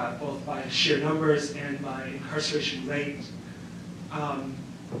 both by sheer numbers and by incarceration rate.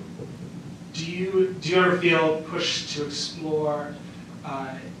 Do you ever feel pushed to explore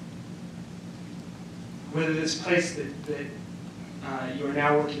whether this place that you are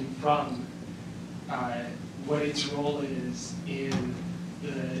now working from, what its role is in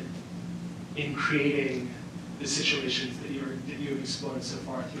creating the situations that you've explored so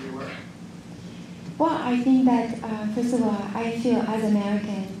far through your work? Well, I think that, first of all, I feel as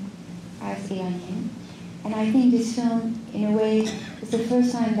American, as Iranian, and I think this film, in a way, is the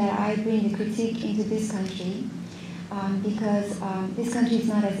first time that I bring the critique into this country, because this country is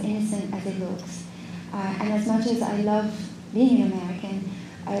not as innocent as it looks. And as much as I love being an American,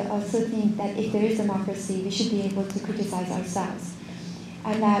 I also think that if there is democracy, we should be able to criticize ourselves.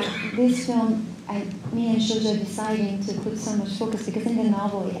 And that this film, and me and Shoja deciding to put so much focus, because in the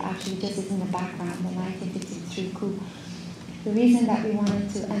novel it actually just is in the background, the 1953 coup. The reason that we wanted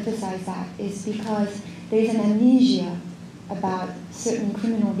to emphasize that is because there is an amnesia about certain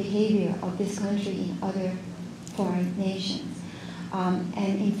criminal behavior of this country in other foreign nations. And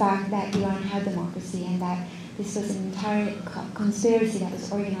in fact, that Iran had democracy, and that this was an entire conspiracy that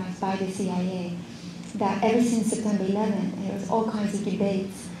was organized by the CIA, that ever since September 11, there was all kinds of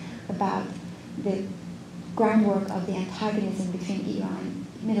debates about the groundwork of the antagonism between Iran,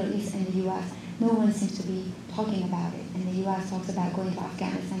 Middle East, and the US. No one seems to be talking about it. And the US talks about going to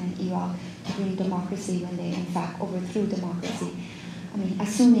Afghanistan and Iraq to bring democracy when they, in fact, overthrew democracy. I mean,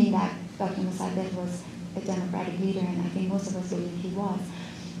 assuming that Dr. Mossadegh was a democratic leader, and I think most of us believe he was.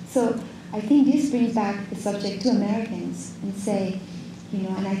 So I think this brings back the subject to Americans and say,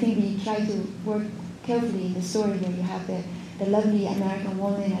 and I think we try to work carefully in the story where you have the lovely American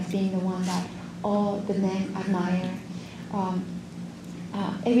woman as being the one that all the men admire.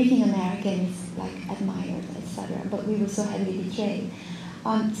 Everything American is like admired, etc. But we were so heavily betrayed.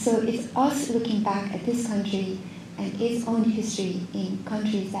 So it's us looking back at this country and its own history in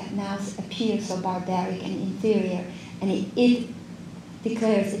countries that now appear so barbaric and inferior, and it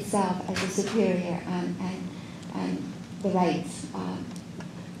declares itself as a superior and the rights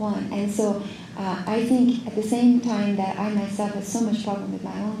one. And so I think at the same time that I myself have so much problem with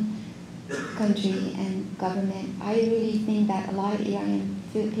my own country and government, I really think that a lot of Iranian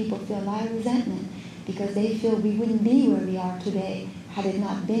people feel a lot of resentment because they feel we wouldn't be where we are today had it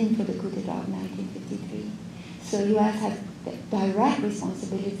not been for the coup d'etat of 1953. So U.S. has direct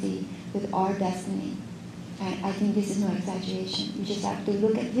responsibility with our destiny. And I think this is no exaggeration. You just have to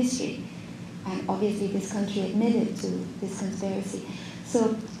look at history. And obviously this country admitted to this conspiracy.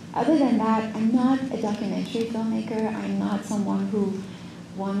 So other than that, I'm not a documentary filmmaker. I'm not someone who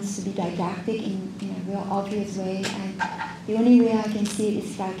wants to be didactic in a real obvious way. And the only way I can see it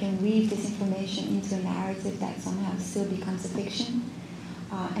is if I can weave this information into a narrative that somehow still becomes a fiction.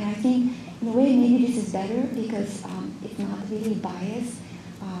 And I think, in a way, maybe this is better because it's not really biased,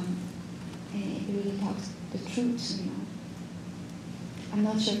 and it really talks the truth, you know. I'm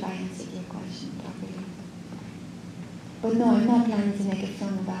not sure if I answered your question properly. But no, I'm not planning to make a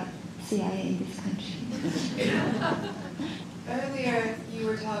film about CIA in this country. Earlier, you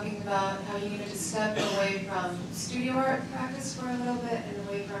were talking about how you needed to step away from studio art practice for a little bit and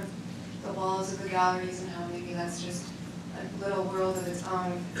away from the walls of the galleries and how maybe that's just a little world of its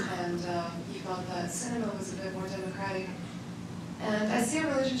own, and you felt that cinema was a bit more democratic. And I see a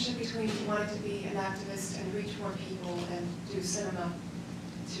relationship between wanting to be an activist and reach more people and do cinema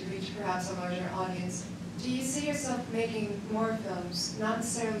to reach perhaps a larger audience. Do you see yourself making more films, not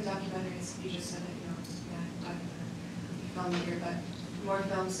necessarily documentaries? You just said that, documentary, filmmaker, but more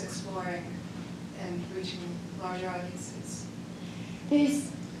films exploring and reaching larger audiences?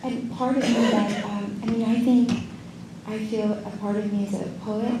 There's a part of me that, I feel a part of me is a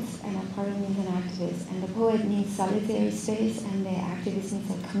poet and a part of me is an activist. And the poet needs solitary space and the activist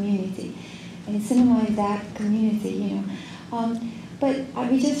needs a community. And cinema is that community, you know. But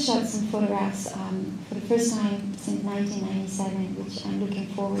we just shot some photographs for the first time since 1997, which I'm looking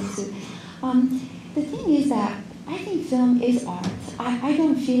forward to. The thing is that I think film is art. I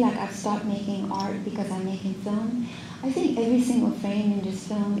don't feel like I've stopped making art because I'm making film. I think every single frame in this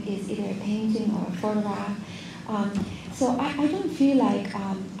film is either a painting or a photograph. So I don't feel like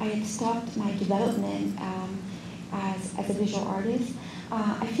I have stopped my development as a visual artist.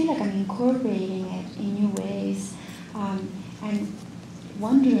 I feel like I'm incorporating it in new ways. I'm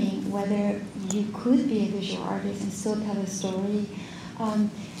wondering whether you could be a visual artist and still tell a story.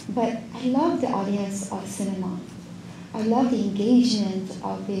 But I love the audience of cinema. I love the engagement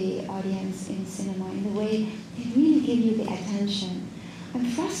of the audience in cinema in the way they really give you the attention. I'm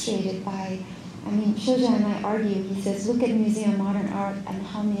frustrated by, Shoja and I argue, he says, look at Museum of Modern Art and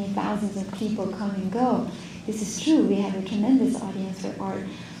how many thousands of people come and go. This is true, we have a tremendous audience for art.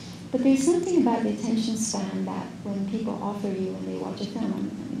 But there's something about the attention span that when people offer you when they watch a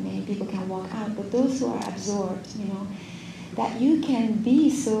film, many people can walk out, but those who are absorbed, that you can be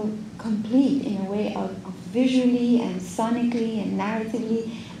so complete in a way of visually and sonically and narratively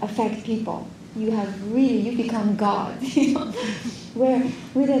affect people. You become God. Where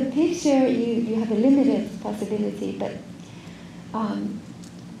with a picture you have a limited possibility, but I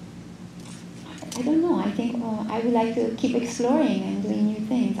don't know, I think I would like to keep exploring and doing new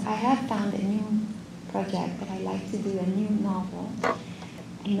things. I have found a new project that I like to do, a new novel,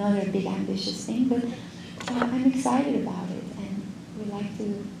 another big ambitious thing, but I'm excited about it and would like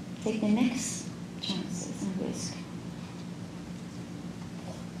to take the next chances and risk.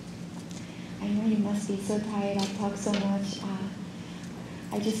 I know you must be so tired, I've talked so much.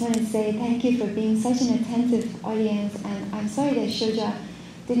 I just want to say thank you for being such an attentive audience, and I'm sorry that Shoja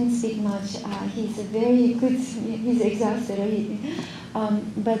didn't speak much. He's a very good, he's exhausted.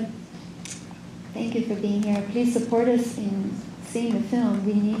 But thank you for being here. Please support us in seeing the film.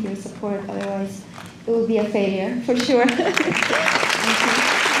 We need your support, otherwise it will be a failure, for sure.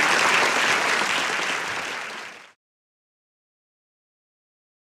 Thank you.